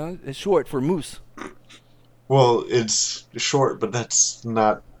 Yeah, it's short for moose. Well, it's short, but that's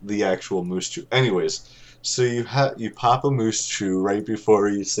not the actual moose chew. Anyways, so you pop a moose chew right before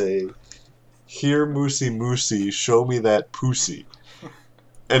you say, "Here, moosey moosey, show me that pussy,"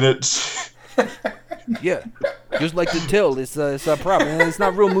 and it's Yeah, just like the tail, it's a problem. It's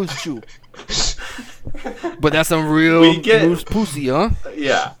not real moose chew. But that's some real We get- moose pussy, huh?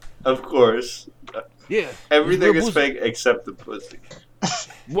 Yeah, of course. Yeah. it's Everything real is pussy. fake except the pussy.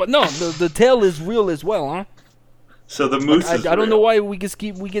 What? No, the tail is real as well, huh? So the moose I is don't know real. why we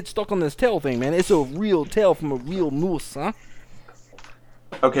get stuck on this tail thing, man. It's a real tail from a real moose, huh?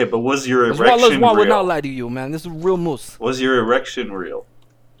 Okay, but was your That's why erection would not real? lie to you, man. This is a real moose, Was your erection real?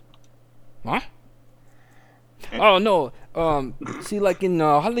 huh? Oh no. See, like in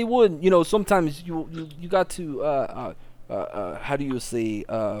Hollywood, sometimes you got to how do you say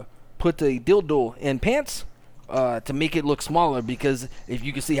put a dildo in pants to make it look smaller, because if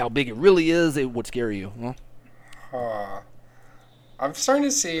you can see how big it really is, it would scare you. Huh? I'm starting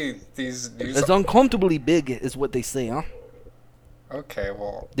to see these news. It's uncomfortably big, is what they say, huh? Okay,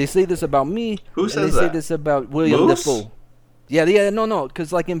 well, They say this about me. Who and says they say that? this about William Moose? Dafoe. Yeah, no,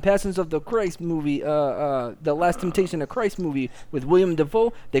 because like in Passions of the Christ movie, the Last Temptation of Christ movie with William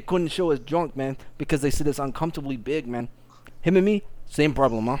Dafoe, they couldn't show us drunk, man, because they said it's uncomfortably big, man. Him and me, same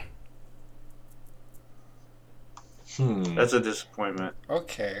problem, huh? That's a disappointment.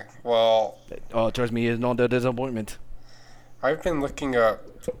 okay, well, Oh, trust me, it's not a disappointment. I've been looking up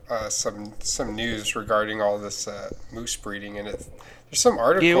some news regarding all this moose breeding, and there's some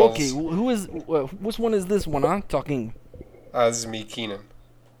articles. Yeah, okay. Which one is this one, huh? Talking. This is me, Keenan.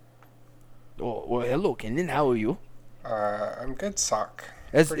 Oh, well, hello, Kenan. How are you? I'm good, Sock.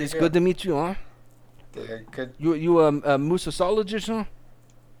 It's Pretty good to meet you, huh? Yeah, good. You a mooseologist, huh?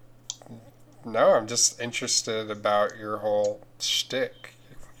 No, I'm just interested about your whole shtick,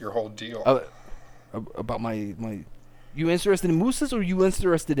 your whole deal. About my. You interested in mooses, or you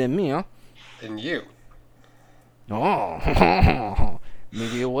interested in me, huh? And you. Oh,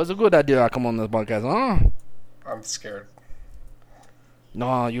 maybe it was a good idea I come on this podcast, huh? I'm scared.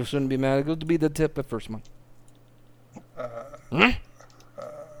 No, you shouldn't be mad. Good to be the tip at first, man.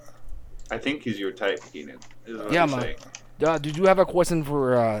 I think he's your type, Keenan. Is what Yeah, I'm man. saying. Did you have a question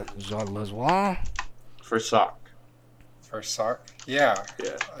for Jean Lazois? For sock. For Sock? Yeah.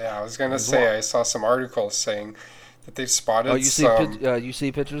 Yeah. Yeah, I was gonna say I saw some articles saying that they've spotted Oh, you see, some. you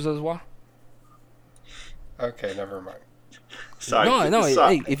see pictures as well? Okay, never mind. Sock. No.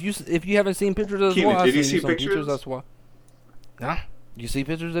 Sock. Hey, if you haven't seen pictures as Keenan, well, I'll did you send see some pictures? as well. Huh? You see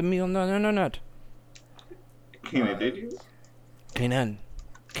pictures of me? Oh, no, not. Keenan, did you? Kenan.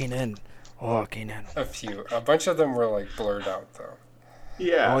 Oh, Kenan. A few. A bunch of them were like blurred out though.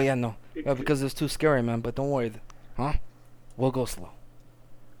 Yeah. Oh yeah, no. Because it's too scary, man. But don't worry, huh? We'll go slow.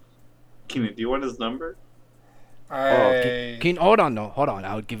 Keenan, do you want his number? Hold on, no. Hold on.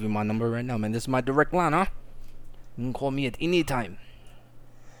 I'll give you my number right now, man. This is my direct line, huh? You can call me at any time.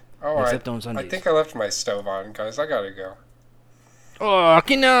 Oh, Except on I Sundays. think I left my stove on, guys. I gotta go. Oh,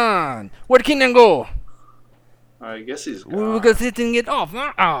 Kenan! Where'd Kenan go? I guess he's We were gone. gonna sit and get off,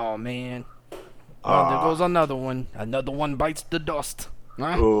 huh? Oh, man. Oh, there Ah. goes another one. Another one bites the dust.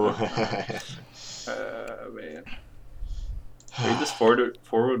 Huh? Ooh. Man. Are you just forward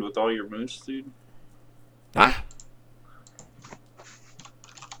with all your moves, dude? Huh?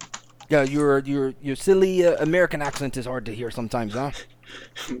 Yeah, your silly American accent is hard to hear sometimes, huh?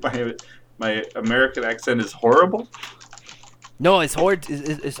 My American accent is horrible? No, it's hard.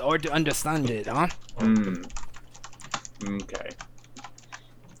 It's hard to understand it, huh? Okay.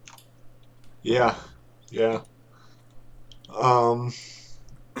 Yeah.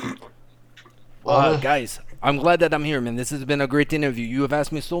 Guys, I'm glad that I'm here, man. This has been a great interview. You have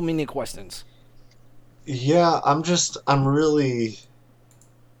asked me so many questions. Yeah, I'm really...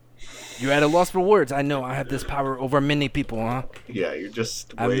 You're at a loss for words. I know. I have this power over many people, huh? Yeah, you're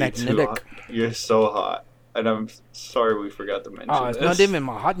just I'm way too magnetic. hot. You're so hot. And I'm sorry we forgot to mention Oh, it's this. not even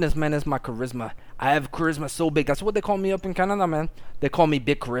my hotness, man. It's my charisma. I have charisma so big. That's what they call me up in Canada, man. They call me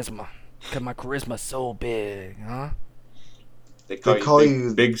Big Charisma. Because my charisma's so big, huh? They call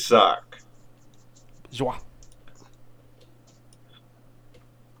you Big Sock. Joie.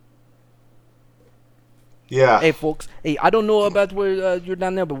 Yeah. Hey, folks. Hey, I don't know about where you're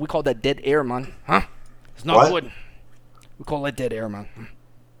down there, but we call that dead air, man. Huh? It's not What? good. We call it dead air, man.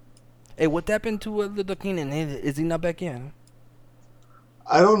 Hey, what happened to little Keenan? Is he not back in?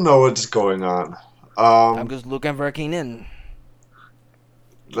 I don't know what's going on. I'm just looking for Keenan.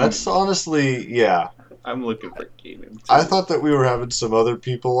 That's honestly, yeah. I'm looking for Keenan. too. I thought that we were having some other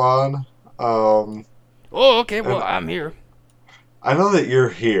people on. Oh, okay. Well, I'm here. I know that you're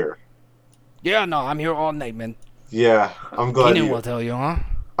here. Yeah, no, I'm here all night, man. Yeah, I'm glad Keenan will tell you, huh?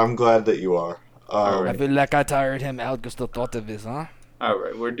 I'm glad that you are. I feel like I tired him out just the thought of this, huh? All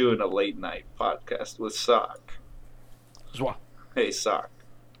right, we're doing a late night podcast with Sock. Joie. Hey, Sock.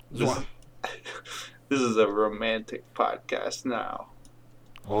 Joie. This is a romantic podcast now.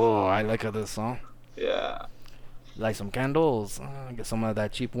 Oh, I like this, huh? Yeah. Like some candles. Get some of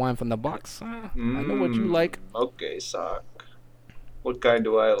that cheap wine from the box. I know what you like. Okay, Sock. What kind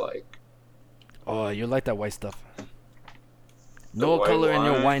do I like? Oh, you like that white stuff. The No white color in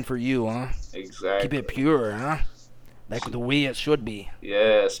your wine? wine for you, huh? Exactly. Keep it pure, huh? Like the way it should be.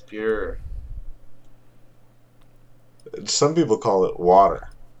 Yes, pure. Some people call it water.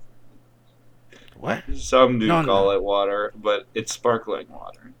 What? Some do No, call no. it water, but it's sparkling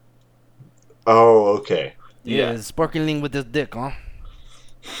water. Oh, okay. Yeah, it's sparkling with this dick, huh?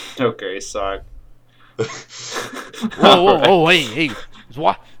 Okay, Sock. Whoa, hey.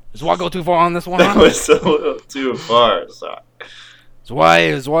 Does why go too far on this one, That huh? was a little too far, Sock. Is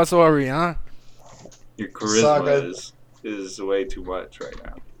why sorry, huh? Your Sock, charisma is way too much right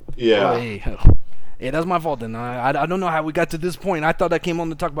now. Yeah. Oh, hey. Hey, that's my fault then. I don't know how we got to this point. I thought I came on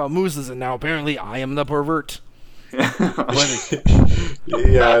to talk about mooses, and now apparently I am the pervert.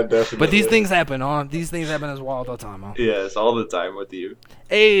 Yeah, definitely. But these things happen, huh? These things happen as well all the time, huh? Yes, all the time with you.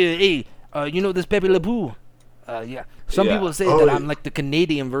 Hey, you know this Pepe Le Pew? Yeah. Some Yeah. people say Oh, that yeah. I'm like the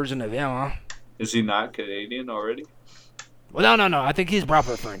Canadian version of him, huh? Is he not Canadian already? Well, no. I think he's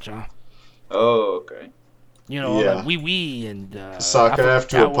proper French, huh? Oh, okay. You know, Yeah. like wee and. Sock, I have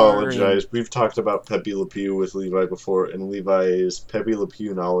to Tower apologize. We've talked about Pepe Le Pew with Levi before, and Levi's Pepe Le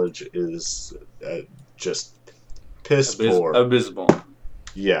Pew knowledge is just piss poor. Abysmal.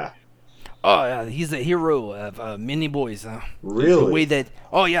 Yeah. Oh, yeah, he's a hero of many boys, huh? Really? The way that.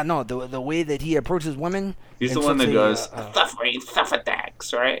 Oh, yeah, no, the way that he approaches women. He's in the one such that a, goes, Tough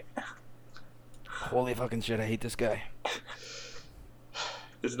attacks, right? Holy fucking shit, I hate this guy.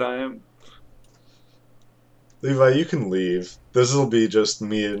 it's not him. Levi, you can leave. This will be just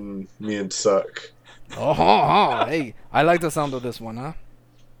me and Suck. Oh, hey, I like the sound of this one, huh?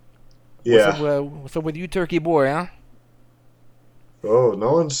 Yeah. What's up with you, turkey boy, huh? Oh,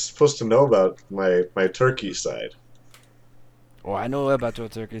 no one's supposed to know about my turkey side. Oh, I know about your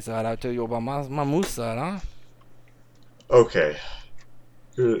turkey side. I'll tell you about my moose side, huh? Okay.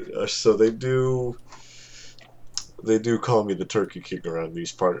 So they do call me the Turkey King around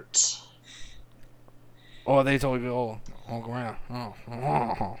these parts. Oh, they told you all around.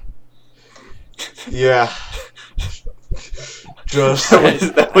 Oh. Yeah. Just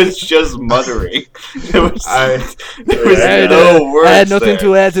that was just muttering. There was, I there was I no words I had nothing there.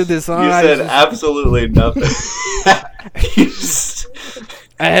 to add to this, huh? You I said just- absolutely nothing. You just-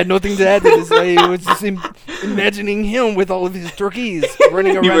 I had nothing to add to this. It was just imagining him with all of his turkeys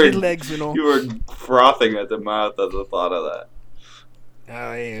running You around were- his legs, you know. You were frothing at the mouth at the thought of that.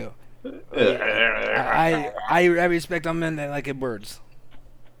 Yeah. I respect a men that like it birds,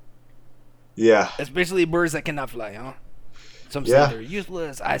 Yeah. especially birds that cannot fly, huh? Some Yeah. say they're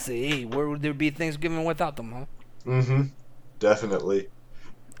useless. I say, hey, where would there be Thanksgiving without them, huh? Mm-hmm. Definitely.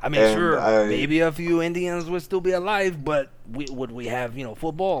 I mean, And sure, I- maybe a few Indians would still be alive, but would we have,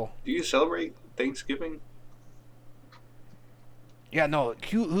 football? Do you celebrate Thanksgiving? Yeah, no,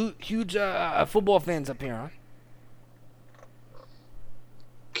 huge football fans up here, huh?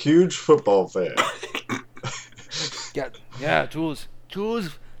 Huge football fan. Yeah, choose,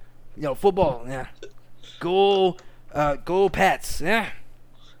 football, yeah. Go Pats, yeah.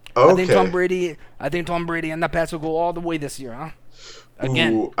 I think Tom Okay. Brady and the Pats will go all the way this year, huh?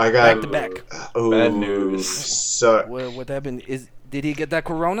 Again, Ooh, I got back to back. Ooh, Bad news. Suck. What happened? Did he get that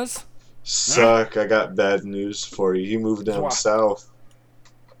coronas? Suck. I got bad news for you. He moved down What? south.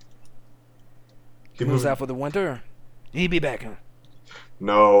 He moves out for the winter. He be back, huh?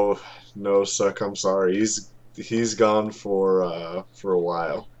 No, suck. I'm sorry. He's gone for a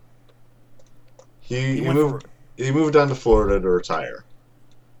while. He went moved. He moved down to Florida to retire.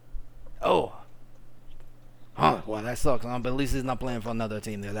 Oh. Huh, well, that sucks, huh? But at least he's not playing for another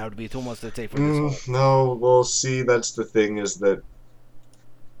team there. That would be too much to take for this whole. No, well, see, that's the thing is that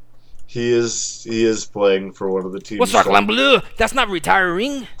he is playing for one of the teams. What's Saclan Bleu? That's not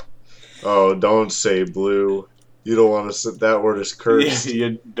retiring. Oh, don't say blue. You don't want to say that word is Yeah, cursed.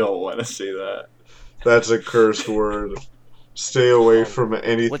 you don't want to say that. That's a cursed word. Stay away from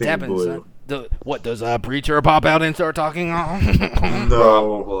anything What happens? blue. Does a preacher pop out and start talking? No,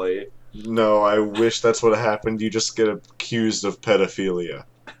 Probably. no, I wish that's what happened. You just get accused of pedophilia.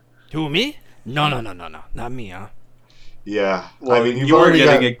 Who, me? No, not me, huh? Yeah, Well, I mean you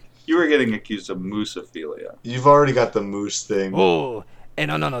were getting accused of moosophilia. you've already got the moose thing. Oh, and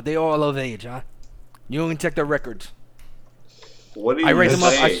no, they all of age, huh? You can check their records. What do you I write them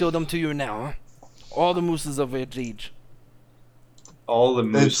up. I say? show them to you now, huh? All the mooses of age. All the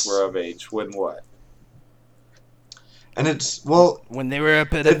moose It's- were of age. When what? And it's well, When they were a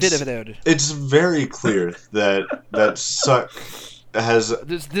bit of it's very clear that suck has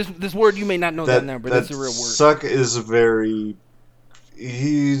This word you may not know that now, but that's a real word. Suck is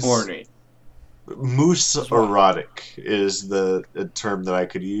he's Horny. moose erotic is the term that I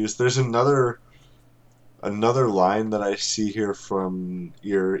could use. There's another line that I see here from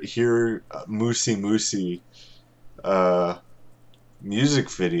your Moosey music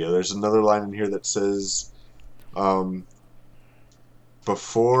video. There's another line in here that says,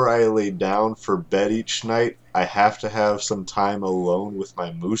 before I lay down for bed each night, I have to have some time alone with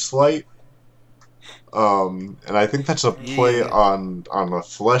my moose light. And I think that's a play Yeah. on a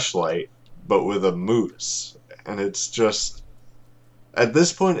fleshlight, but with a moose. And it's just, at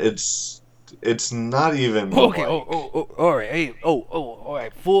this point, it's not even. Okay. like- All right. Hey. All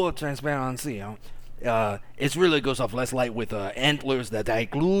right. Full transparency. Huh? It really goes off less light with antlers that I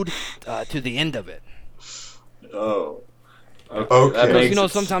glued to the end of it. Oh. Okay. That Because, makes you know,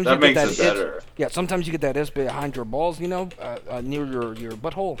 it- sometimes that you get makes that it itch. better. Yeah. Sometimes you get that itch behind your balls. Near your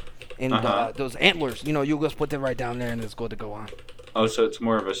butthole, and Uh-huh. those antlers. You just put them right down there, and it's good to go on. Oh, so it's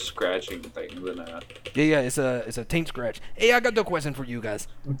more of a scratching thing than a. Yeah. It's a taint scratch. Hey, I got the question for you guys.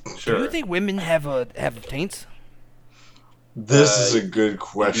 Sure. Do you think women have taints? this is a good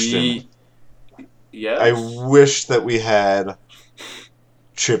question. Yes. I wish that we had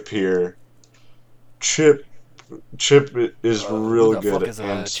Chip here. Chip is real who the fuck good is, at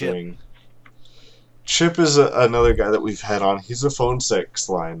answering. Chip is another guy that we've had on. He's a phone sex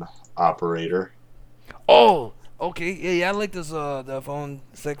line operator. Oh, okay. Yeah. I like this. The phone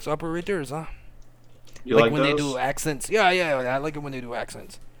sex operators, huh? You like when those? they do accents. Yeah. I like it when they do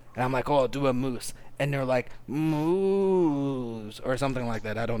accents. And I'm like, oh, do a moose. And they're like, moose. Or something like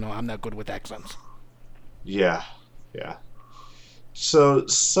that. I don't know. I'm not good with accents. Yeah. So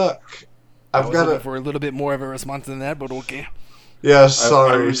suck. I I've was got looking a for a little bit more of a response than that, but okay. yeah. I'm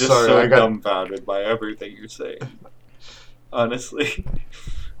Sorry. just so I got dumbfounded by everything you're saying. Honestly.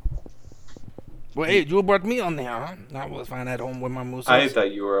 Well, hey, you brought me on there, huh? I was fine at home with my mooses. I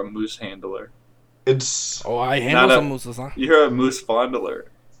thought you were a moose handler. it's Oh, I handle Not a- some mooses, huh? You're a moose fondler.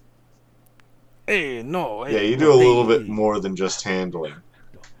 Hey, no. yeah. Hey, You do a little hey, bit more than just handling.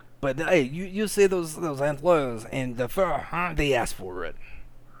 But hey, you say those antlers and the fur, huh? They ask for it.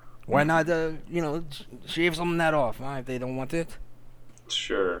 Why not, shave some of that off, huh? If they don't want it.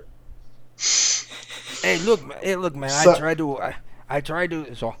 Sure. Hey, look, man. So- I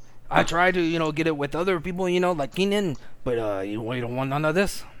try to, get it with other people, like Keenan. But you don't want none of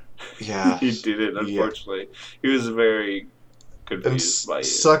this. Yeah. He didn't, unfortunately. He was very And confused by it.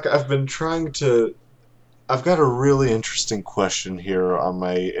 Suck, I've been trying to. I've got a really interesting question here on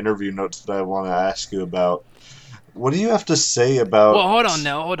my interview notes that I want to ask you about. What do you have to say about? Well, hold on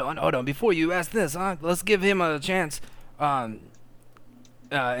now. Hold on. Before you ask this, let's give him a chance, and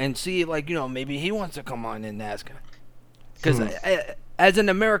see, like, maybe he wants to come on and ask. Because as in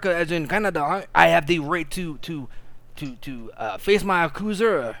America, as in Canada, I have the right to face my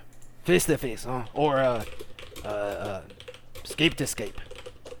accuser face to face, or scape to scape.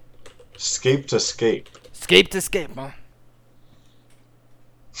 Scape to scape. Scape to scape, huh?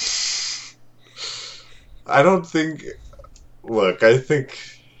 I don't think. Look, I think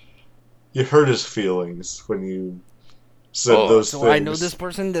you hurt his feelings when you said those so things. I know this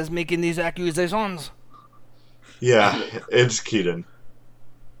person that's making these accusations. Yeah, it's Keaton.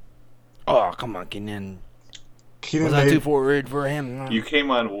 Oh, come on, Kenan. Keaton Was I made- too forward for him? Huh? You came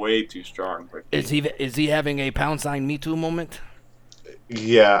on way too strong. Ricky. Is he having a pound sign Me Too moment?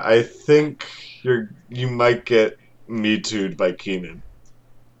 Yeah, I think you might get Me Too'd by Keenan.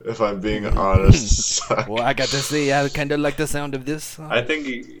 If I'm being honest. Suck. Well, I got to say, I kind of like the sound of this. I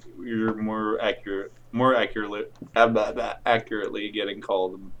think you're more accurately getting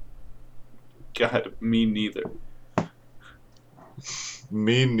called. God, me neither.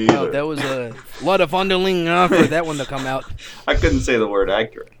 Me neither. Oh, that was a lot of underling for that one to come out. I couldn't say the word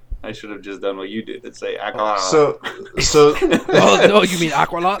accurate. I should have just done what you did and say aqualot. So Oh, no, you mean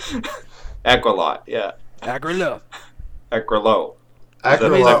Aqualot? Aqualot, yeah. Aqualot. Aqualo.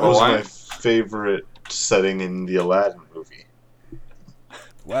 Aqualot was Aqualot? my favorite setting in the Aladdin movie.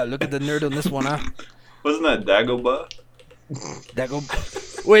 Wow, look at the nerd on this one, huh? Wasn't that Dagobah?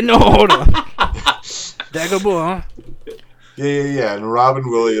 Wait, no, hold on. Dagobah, huh? Yeah. And Robin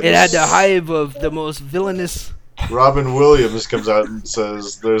Williams. It had the hive of the most villainous. Robin Williams comes out and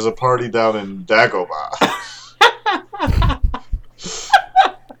says, "There's a party down in Dagobah."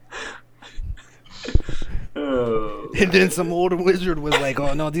 Oh, And then some old wizard was like,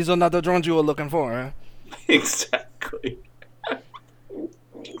 "Oh no, these are not the drones you were looking for, huh? exactly.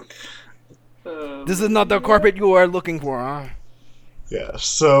 This is not the carpet you are looking for, huh? Yeah.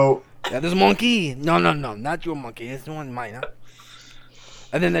 So Yeah, this monkey. No, not your monkey. It's the one mine, huh?"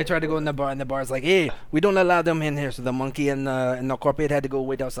 And then they tried to go in the bar, and the bar's like, "Hey, we don't allow them in here." So the monkey and the carpet had to go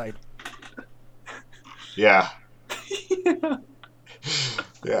wait outside. yeah.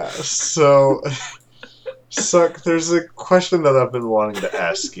 Yeah. So Suck. There's a question that I've been wanting to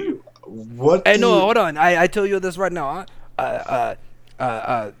ask you. What? Hey, do no, you- hold on. I tell you this right now, huh?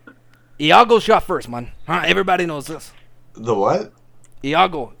 Iago shot first, man. Huh? Everybody knows this. The what?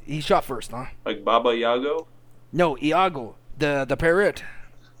 Iago, he shot first, huh? Like Baba Yago? No, Iago, the parrot.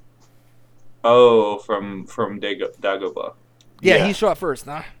 Oh, from Dagobah. Yeah, Yeah. he shot first,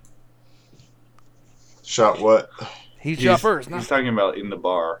 huh? Shot what? He shot first, huh? He's talking about in the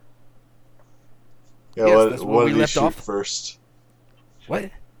bar. Yeah. Yes, what that's where what we did he left shoot off. first? What?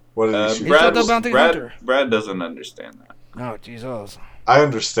 What did he shoot? He shot the bounty hunter. Brad doesn't understand that. Oh, Jesus. I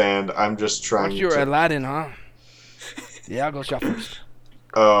understand. I'm just trying Aren't you to. Aladdin, huh? Iago shot first.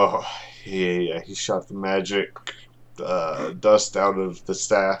 Oh, yeah. He shot the magic dust out of the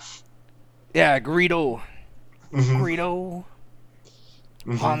staff. Yeah, Greedo. Mhm. Greedo.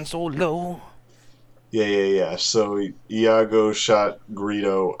 Mhm. Han Solo. Yeah. So Iago shot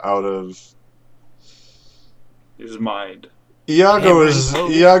Greedo out of. His mind. Iago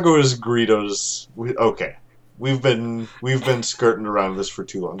Hammering is Greedo's. Okay, we've been skirting around this for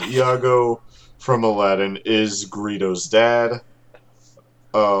too long. Iago from Aladdin is Greedo's dad.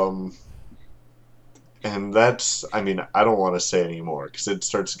 And that's. I mean, I don't want to say anymore because it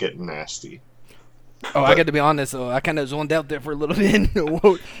starts getting nasty. Oh, I got to be honest. I kind of zoned out there for a little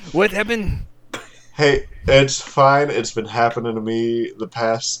bit. What happened? Hey, it's fine. It's been happening to me the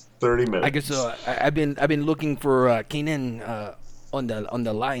past 30 minutes. I guess I've been looking for Kenan on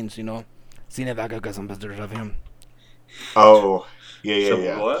the lines, seeing if I could get some pictures of him. Oh, So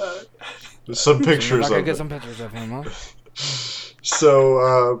yeah. what? Some Seeing if pictures I could of get it. some pictures of him, huh?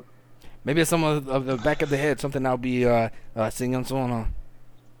 So, Maybe some of the back of the head, something I'll be singing on.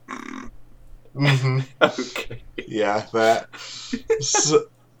 Okay. yeah, that. So,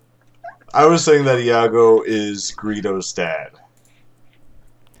 I was saying that Iago is Greedo's dad.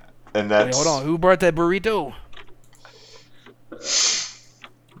 And Wait, that's. hold on. Who brought that burrito?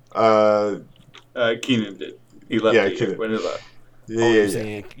 Keenan did. He left. Yeah, it here Keenan. when he left.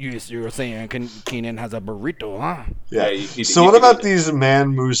 Yeah. You were saying Kenan has a burrito, huh? Yeah. he So what did about it. these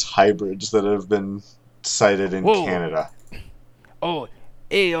man-moose hybrids that have been sighted in Whoa. Canada? Oh,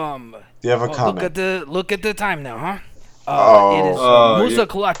 hey, Do you have a oh, comment? look at the time now, huh? It is Oh, Musa yeah.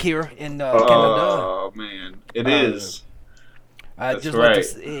 Clark here in Canada. Oh man, it is. I that's just like to right.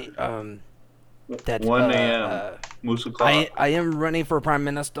 say that 1 a.m. Musa I Clark. I am running for prime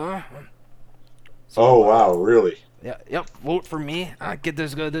minister. Oh wow, really? Yeah, yep. Vote for me. Get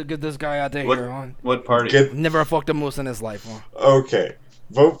this guy out of What- here. Huh? What party? Get Never fucked a moose in his life. Huh? okay.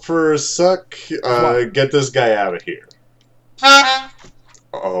 Vote for Suck. Get this guy out of here.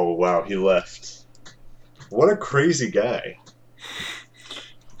 Oh wow, he left. What a crazy guy.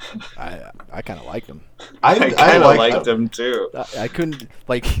 I kind of liked him. I I kind of liked liked him. him too. I couldn't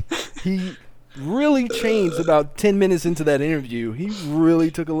like he really changed about 10 minutes into that interview. He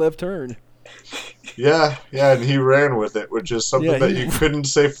really took a left turn. Yeah, and he ran with it, which is something Yeah, that he- you couldn't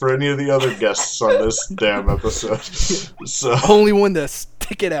say for any of the other guests on this damn episode. So Only one to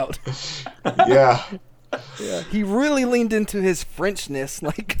stick it out. yeah, Yeah, he really leaned into his Frenchness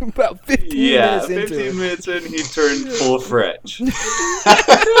like about 15 Yeah, minutes into 15 it. minutes in, he turned full French. He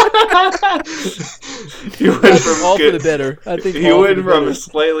went from All for good- the better. I think He all for went the from better. a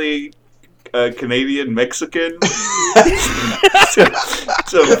slightly Canadian Mexican to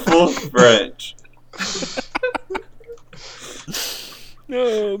full French.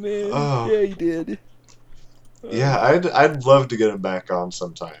 Oh man, Oh. yeah, he did. yeah. I'd love to get him back on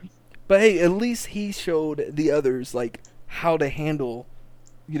sometime. But hey, at least he showed the others like how to handle,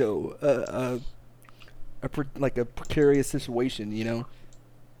 you know, like a precarious situation. You know,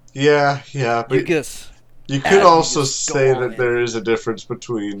 Yeah, you but guess. you could you also just go say all that in. there is a difference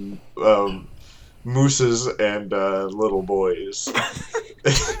between mooses and little boys.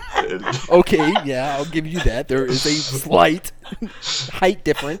 Okay, yeah, I'll give you that. There is a slight height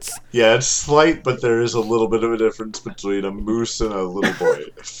difference. Yeah, it's slight, but there is a little bit of a difference between a moose and a little boy.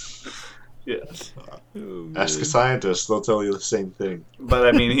 Yes, Ask a scientist; they'll tell you the same thing. but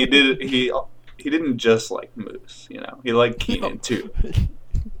I mean, he didn't just like Moose. You know, he liked Keenan too.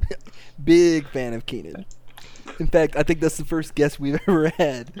 Big fan of Keenan. In fact, I think that's the first guest we've ever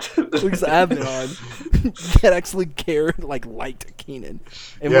had, because I've been on, that actually cared, like liked Keenan.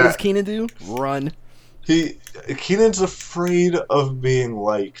 And what Yeah. does Keenan do? Run. Keenan's afraid of being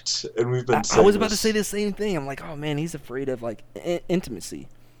liked, and we've been. I saying was about to this. say the same thing. I'm like, oh man, he's afraid of like intimacy.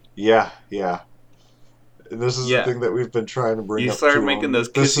 Yeah. And this is Yeah. the thing that we've been trying to bring You up. started to making him.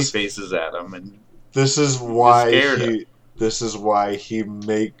 those This kissy is faces at him, and this is why scared he. This is why he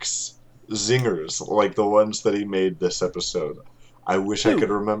makes zingers like the ones that he made this episode. I wish I Who? could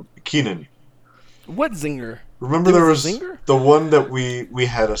remember Keenan. What zinger? Remember There there was was a zinger? the one that we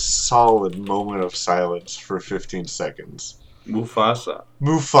had a solid moment of silence for 15 seconds. Mufasa.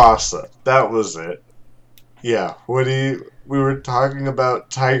 Mufasa, that was it. Yeah, we were talking about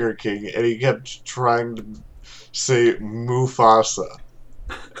Tiger King and he kept trying to say Mufasa.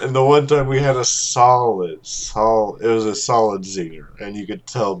 And the one time we had a solid it was a solid zinger, and you could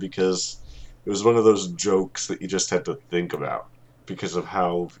tell because it was one of those jokes that you just had to think about because of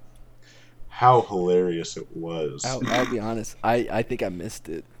how hilarious it was. I'll be honest. I think I missed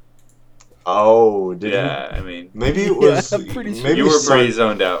it. Oh, did you? Yeah, I mean, Maybe it Yeah, was. I'm pretty sure. maybe you were Suck- pretty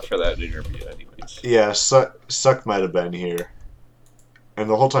zoned out for that interview, anyways. Yeah, Suck might have been here, and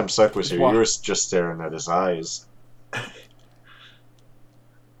the whole time Suck was here, Why? you were just staring at his eyes.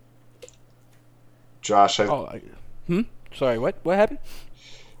 Josh, Sorry, what? What happened?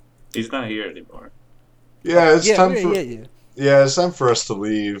 He's not here anymore. yeah, it's time for yeah. yeah, it's time for us to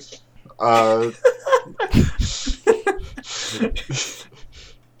leave.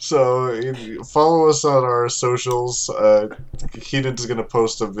 So follow us on our socials. Keenan's gonna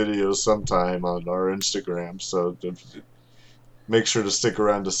post a video sometime on our Instagram, so make sure to stick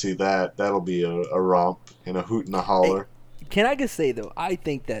around to see that. That'll be a romp and a hoot and a holler. Can I just say though, I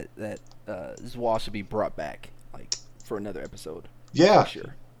think that Zwa should be brought back, like for another episode. Yeah, For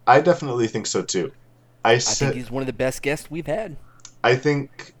sure. I definitely think so too. I think he's one of the best guests we've had. I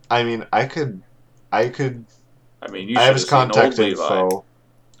think. I mean, I could. I mean, you I have his should have seen contact old Levi. info.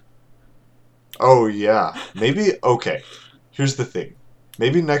 Oh yeah, maybe. Okay, here's the thing.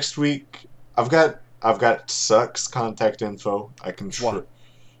 Maybe next week I've got Suck's contact info. I can What?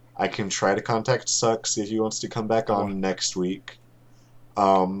 I can try to contact Suck, see if he wants to come back on What? next week.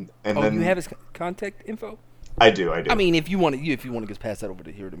 And then You have his contact info? I do. I mean, if you want to just pass that over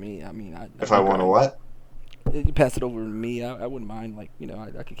to me. I mean, If I want to what? You pass it over to me. I wouldn't mind. Like,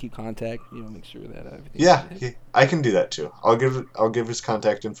 I could keep contact. Make sure that everything. Yeah, I can do that too. I'll give his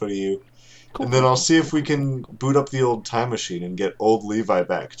contact info to you, Cool. and then I'll see if we can boot up the old time machine and get old Levi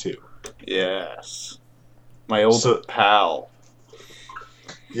back too. Yes. My old So- pal.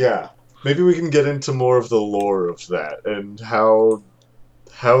 Yeah, maybe we can get into more of the lore of that and how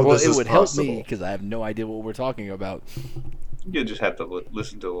how Well, this it is would help possible. me because I have no idea what we're talking about. You just have to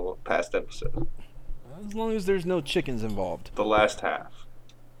listen to the past episode, As long as there's no chickens involved. the last half.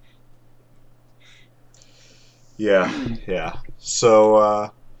 Yeah.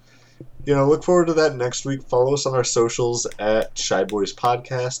 So, look forward to that next week. Follow us on our socials at Shy Boys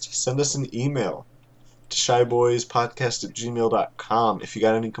Podcast. Send us an email to shyboyspodcast@gmail.com. If you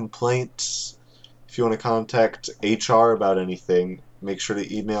got any complaints, if you want to contact HR about anything, make sure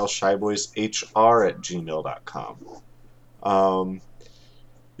to email shyboyshr@gmail.com.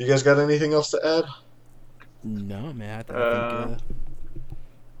 You guys got anything else to add? No, man. I think We're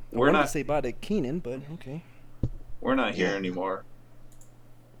I wanted not- to say bye to Keenan, but okay. We're not here Yeah. anymore.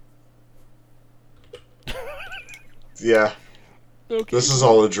 Yeah, Okay. this is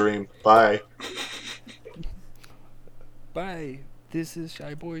all a dream. Bye. Bye. This is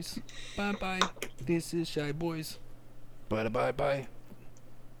Shy Boys. Bye bye. This is Shy Boys. Bye bye bye.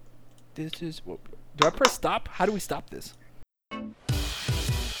 This is. Do I press stop? How do we stop this?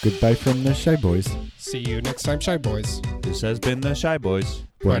 Goodbye from the Shy Boys. See you next time, Shy Boys. This has been the Shy Boys.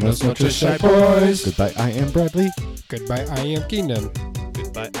 Buenos noches, Shy Shy Boys. Goodbye, I am Bradley. Goodbye, I am Keenan.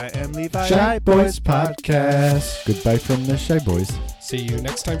 Goodbye, I am Levi. Shy Boys Podcast. Goodbye from the Shy Boys. See you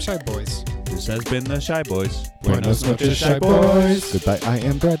next time, Shy Boys. This has been the Shy Boys. Buenos noches, Shy Boys. Goodbye, I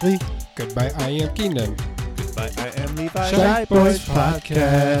am Bradley. Goodbye, I am Keenan. Goodbye, I am Levi. Shy Boys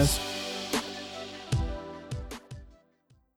Podcast.